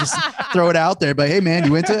show. And just throw it out there. But hey, man,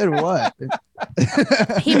 you into it or what?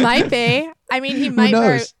 He might be. I mean, he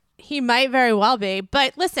might very well be.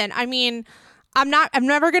 But listen, I mean, I'm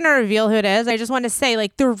never going to reveal who it is. I just want to say,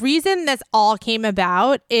 like, the reason this all came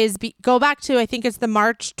about is go back to, I think it's the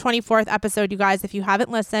March 24th episode, you guys, if you haven't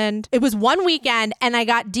listened. It was one weekend and I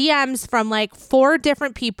got DMs from like 4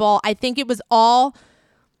 different people. I think it was all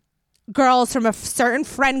girls from a certain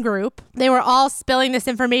friend group. They were all spilling this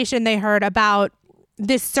information they heard about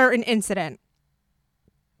this certain incident.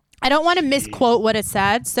 I don't want to misquote what it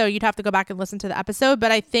said, so you'd have to go back and listen to the episode,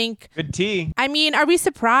 but I think good tea. I mean, are we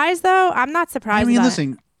surprised though? I'm not surprised. I mean,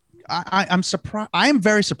 listen, I'm surprised. I am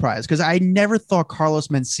very surprised because I never thought Carlos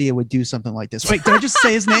Mencia would do something like this. Wait, did I just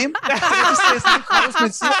say his name? Did I just say his name? Carlos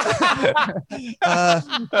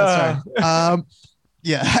Mencia. Sorry.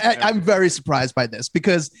 Yeah, I'm very surprised by this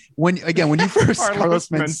because when you first Carlos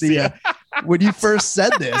Mencia, when you first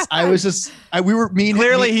said this, I was just, we were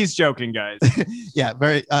clearly he's joking, guys. Yeah,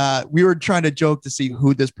 very. We were trying to joke to see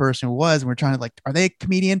who this person was, and we're trying to like, are they a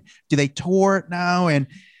comedian? Do they tour now? And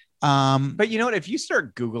but you know what? If you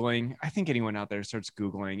start Googling, I think anyone out there starts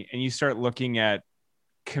Googling, and you start looking at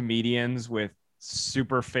comedians with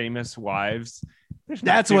super famous wives.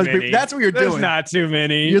 That's what you're doing. There's not too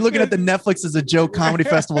many. You're looking at the Netflix as a joke comedy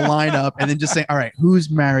festival lineup, and then just saying, all right, who's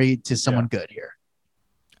married to someone good here?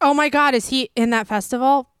 Oh my God, is he in that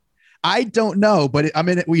festival? I don't know, but I'm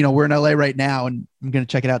in it. You know, we're in LA right now, and I'm going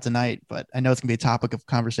to check it out tonight. But I know it's going to be a topic of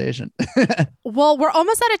conversation. Well, we're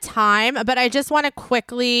almost out of time, but I just want to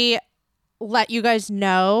quickly let you guys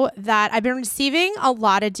know that I've been receiving a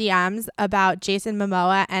lot of DMs about Jason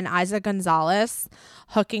Momoa and Isa Gonzalez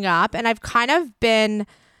hooking up, and I've kind of been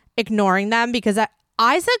ignoring them because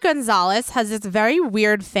Isa Gonzalez has this very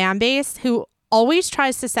weird fan base who always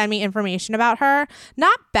tries to send me information about her.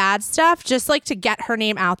 Not bad stuff, just like to get her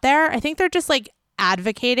name out there. I think they're just like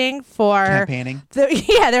advocating for campaigning.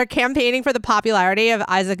 They're campaigning for the popularity of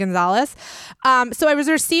Isa Gonzalez. So I was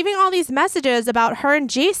receiving all these messages about her and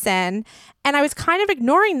Jason, and I was kind of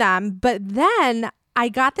ignoring them. But then I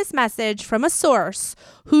got this message from a source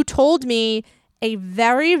who told me a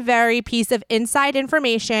very, very piece of inside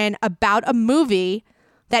information about a movie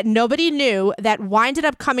that nobody knew that winded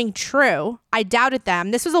up coming true. I doubted them.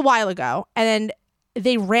 This was a while ago. And then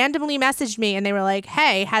they randomly messaged me and they were like,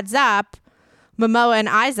 hey, heads up, Momoa and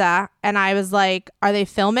Isa. And I was like, are they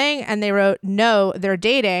filming? And they wrote, no, they're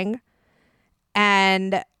dating.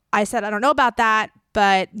 And I said, I don't know about that.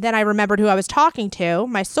 But then I remembered who I was talking to,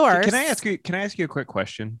 my source. Can I ask you a quick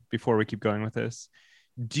question before we keep going with this?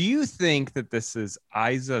 Do you think that this is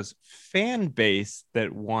Isa's fan base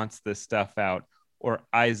that wants this stuff out, or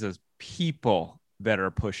Isa's people that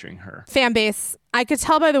are pushing her? Fan base. I could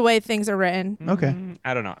tell by the way things are written. Okay.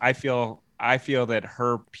 I don't know. I feel that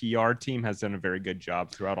her PR team has done a very good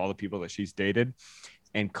job throughout all the people that she's dated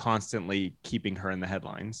and constantly keeping her in the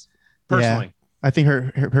headlines. Personally. Yeah. I think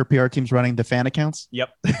her PR team's running the fan accounts. Yep.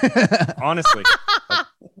 Honestly.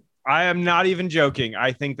 I am not even joking.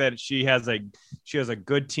 I think that she has a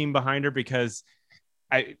good team behind her because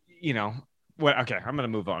okay, I'm going to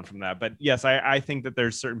move on from that. But yes, I think that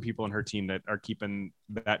there's certain people in her team that are keeping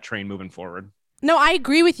that train moving forward. No, I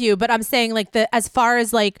agree with you, but I'm saying like as far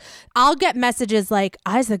as like, I'll get messages like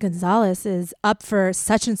Isa Gonzalez is up for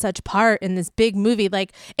such and such part in this big movie.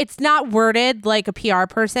 Like, it's not worded like a PR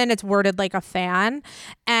person. It's worded like a fan.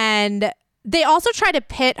 And they also try to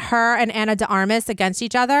pit her and Ana de Armas against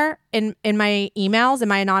each other in my emails, in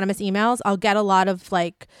my anonymous emails. I'll get a lot of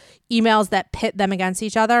like emails that pit them against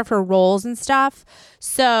each other for roles and stuff.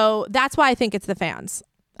 So that's why I think it's the fans.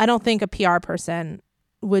 I don't think a PR person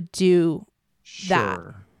would do that.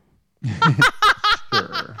 Sure.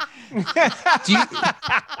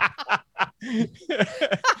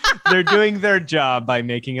 They're doing their job by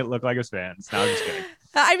making it look like it's fans. No, I'm just kidding.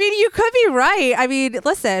 I mean, you could be right. I mean,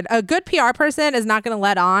 listen, a good PR person is not going to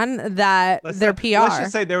let on that their PR. Let's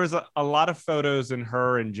just say there was a lot of photos in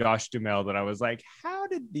her and Josh Duhamel that I was like, how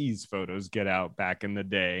did these photos get out back in the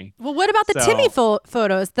day? Well, what about the Timmy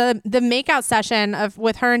photos, the makeout session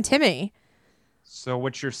with her and Timmy? So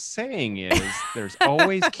what you're saying is there's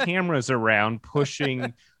always cameras around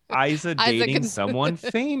pushing Isa dating someone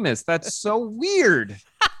famous. That's so weird.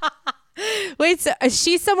 Wait, so is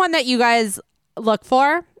she someone that you guys look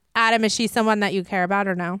for? Adam, is she someone that you care about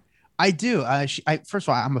or no? I do. First of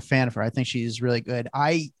all, I'm a fan of her. I think she's really good.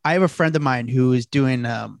 I have a friend of mine who is doing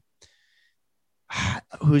autograph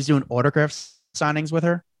signings with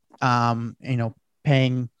her.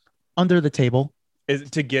 Paying under the table. Is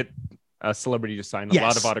it to get a celebrity to sign a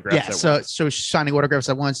lot of autographs at once? So she's signing autographs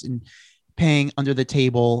at once and paying under the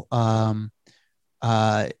table.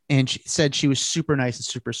 And she said she was super nice and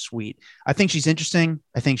super sweet. I think she's interesting.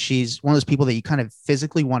 I think she's one of those people that you kind of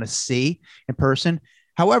physically want to see in person.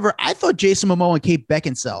 However, I thought Jason Momoa and Kate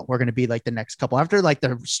Beckinsale were going to be like the next couple after like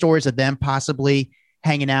the stories of them possibly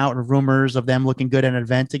hanging out and rumors of them looking good at an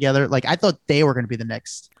event together. Like I thought they were going to be the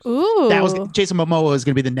next. Ooh, that was Jason Momoa was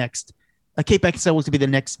going to be the next. Kate Beckinsale was to be the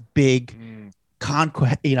next big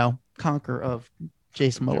conquer of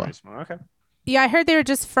Jason Momoa. Okay. Yeah, I heard they were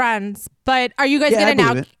just friends. But are you guys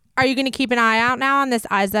are you gonna keep an eye out now on this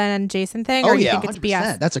Isa and Jason thing? Or you think it's 100%.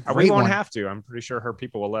 BS? That's a great We won't one. have to. I'm pretty sure her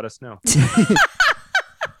people will let us know.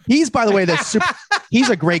 He's, by the way, he's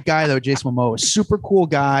a great guy though. Jason Momoa, super cool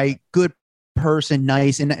guy, good person,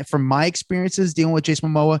 nice. And from my experiences dealing with Jason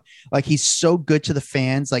Momoa, like he's so good to the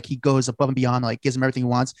fans. Like he goes above and beyond, like gives them everything he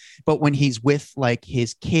wants. But when he's with like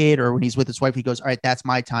his kid or when he's with his wife, he goes, all right, that's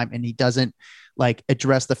my time. And he doesn't like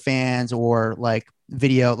address the fans or like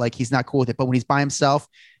video, like he's not cool with it. But when he's by himself,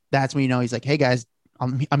 that's when, you know, he's like, hey guys,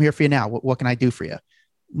 I'm here for you now. What can I do for you?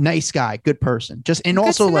 Nice guy, good person. Just, and Good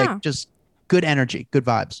also to like know. just good energy, good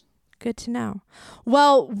vibes. Good to know.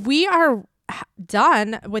 Well, we are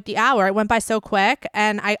done with the hour. It went by so quick,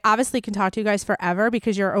 and I obviously can talk to you guys forever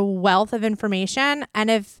because you're a wealth of information. And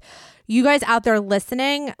if you guys out there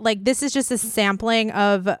listening, like this is just a sampling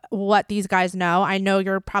of what these guys know. I know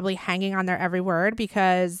you're probably hanging on their every word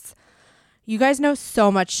because you guys know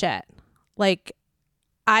so much shit. Like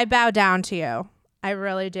I bow down to you. I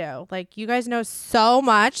really do. Like you guys know so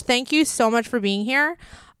much. Thank you so much for being here.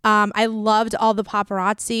 I loved all the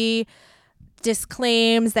paparazzi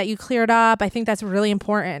disclaims that you cleared up. I think that's really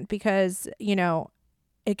important because, you know,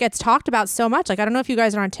 it gets talked about so much. Like, I don't know if you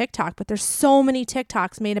guys are on TikTok, but there's so many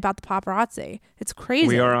TikToks made about the paparazzi. It's crazy.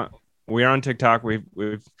 We are on TikTok.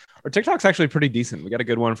 Our TikTok's actually pretty decent. We got a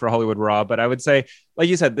good one for Hollywood Raw, but I would say, like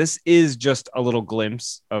you said, this is just a little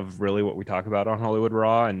glimpse of really what we talk about on Hollywood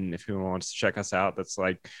Raw. And if anyone wants to check us out, that's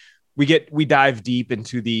like, we dive deep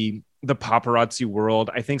into the paparazzi world.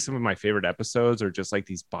 I think some of my favorite episodes are just like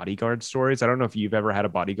these bodyguard stories. I don't know if you've ever had a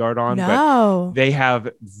bodyguard on, but they have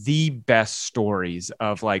the best stories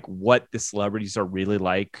of like what the celebrities are really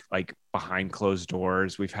like behind closed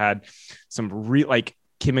doors. We've had some like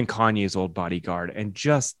Kim and Kanye's old bodyguard, and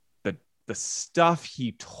just the stuff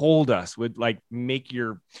he told us would like make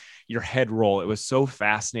your head roll. It was so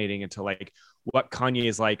fascinating into like what Kanye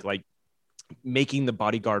is like making the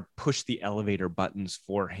bodyguard push the elevator buttons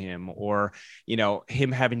for him, or, you know,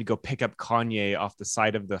 him having to go pick up Kanye off the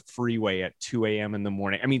side of the freeway at 2 a.m. in the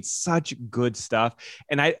morning. I mean, such good stuff.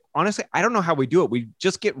 And I honestly don't know how we do it. We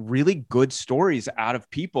just get really good stories out of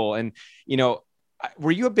people. And, you know,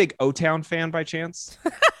 were you a big O-Town fan by chance?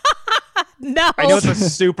 No. I know it's a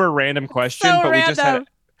super random question, So but random.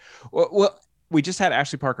 we just had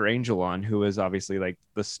Ashley Parker Angel on, who is obviously like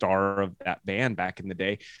the star of that band back in the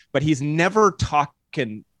day, but he's never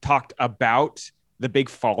talked about the big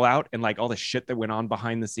fallout and like all the shit that went on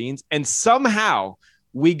behind the scenes. And somehow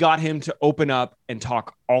we got him to open up and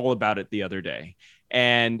talk all about it the other day.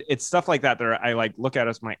 And it's stuff like that I like look at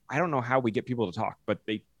us, I'm like, I don't know how we get people to talk, but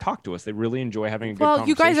they talk to us. They really enjoy having a good conversation.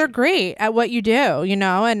 You guys are great at what you do, you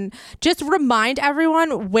know, and just remind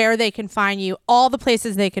everyone where they can find you, all the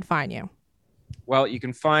places they could find you. Well, you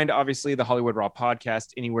can find, obviously, the Hollywood Raw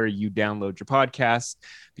podcast anywhere you download your podcast,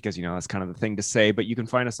 because, you know, that's kind of the thing to say. But you can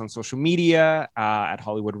find us on social media at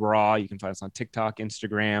Hollywood Raw. You can find us on TikTok,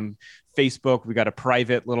 Instagram, Facebook. We got a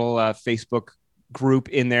private little Facebook group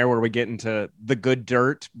in there where we get into the good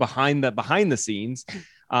dirt behind the scenes.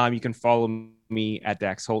 You can follow me at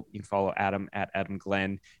Dax Holt. You can follow Adam at Adam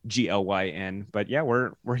Glenn, GLYN. But yeah,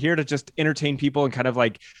 we're here to just entertain people and kind of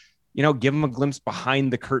like, you know, give them a glimpse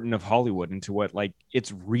behind the curtain of Hollywood into what like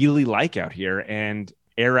it's really like out here, and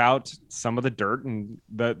air out some of the dirt and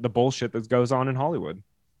the bullshit that goes on in Hollywood.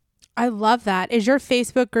 I love that. Is your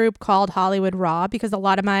Facebook group called Hollywood Raw? Because a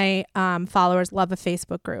lot of my followers love a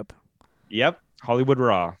Facebook group. Yep. Hollywood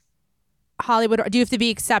Raw. Hollywood. Do you have to be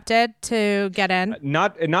accepted to get in?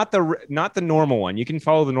 Not the normal one. You can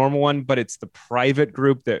follow the normal one, but it's the private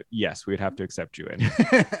group that, yes, we'd have to accept you in.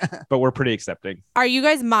 But we're pretty accepting. Are you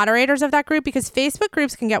guys moderators of that group? Because Facebook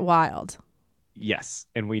groups can get wild. Yes,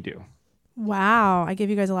 and we do. Wow. I give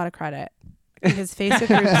you guys a lot of credit because Facebook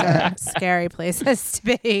groups are scary places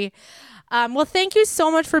to be. Well, thank you so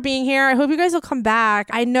much for being here. I hope you guys will come back.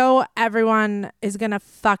 I know everyone is going to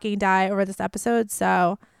fucking die over this episode,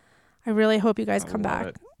 so I really hope you guys come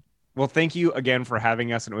back. Well, thank you again for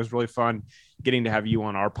having us, and it was really fun getting to have you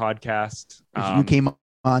on our podcast. You came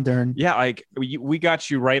on during. Yeah, like we got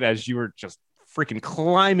you right as you were just freaking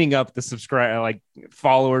climbing up the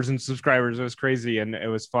followers and subscribers. It was crazy, and it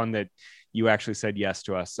was fun that you actually said yes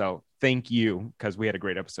to us. So thank you, because we had a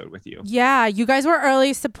great episode with you. Yeah, you guys were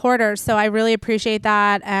early supporters, so I really appreciate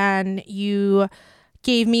that. And you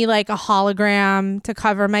gave me like a hologram to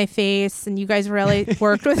cover my face, and you guys really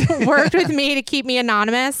worked with me to keep me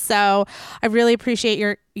anonymous. So I really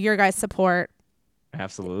appreciate your guys' support.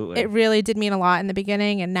 Absolutely. It really did mean a lot in the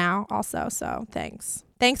beginning and now also. So thanks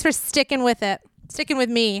for sticking with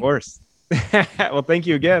me. Of course. Well, thank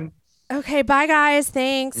you again. Okay, bye guys.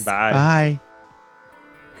 Thanks. Bye.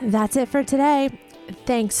 That's it for today.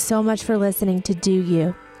 Thanks so much for listening to Do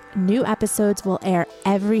You. New episodes will air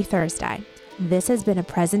every Thursday. This has been a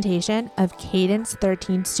presentation of Cadence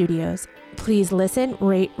 13 Studios. Please listen,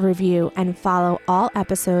 rate, review, and follow all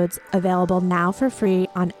episodes available now for free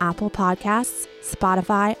on Apple Podcasts,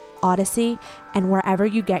 Spotify, Odyssey, and wherever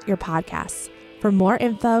you get your podcasts. For more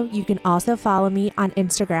info, you can also follow me on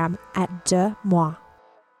Instagram at @demois.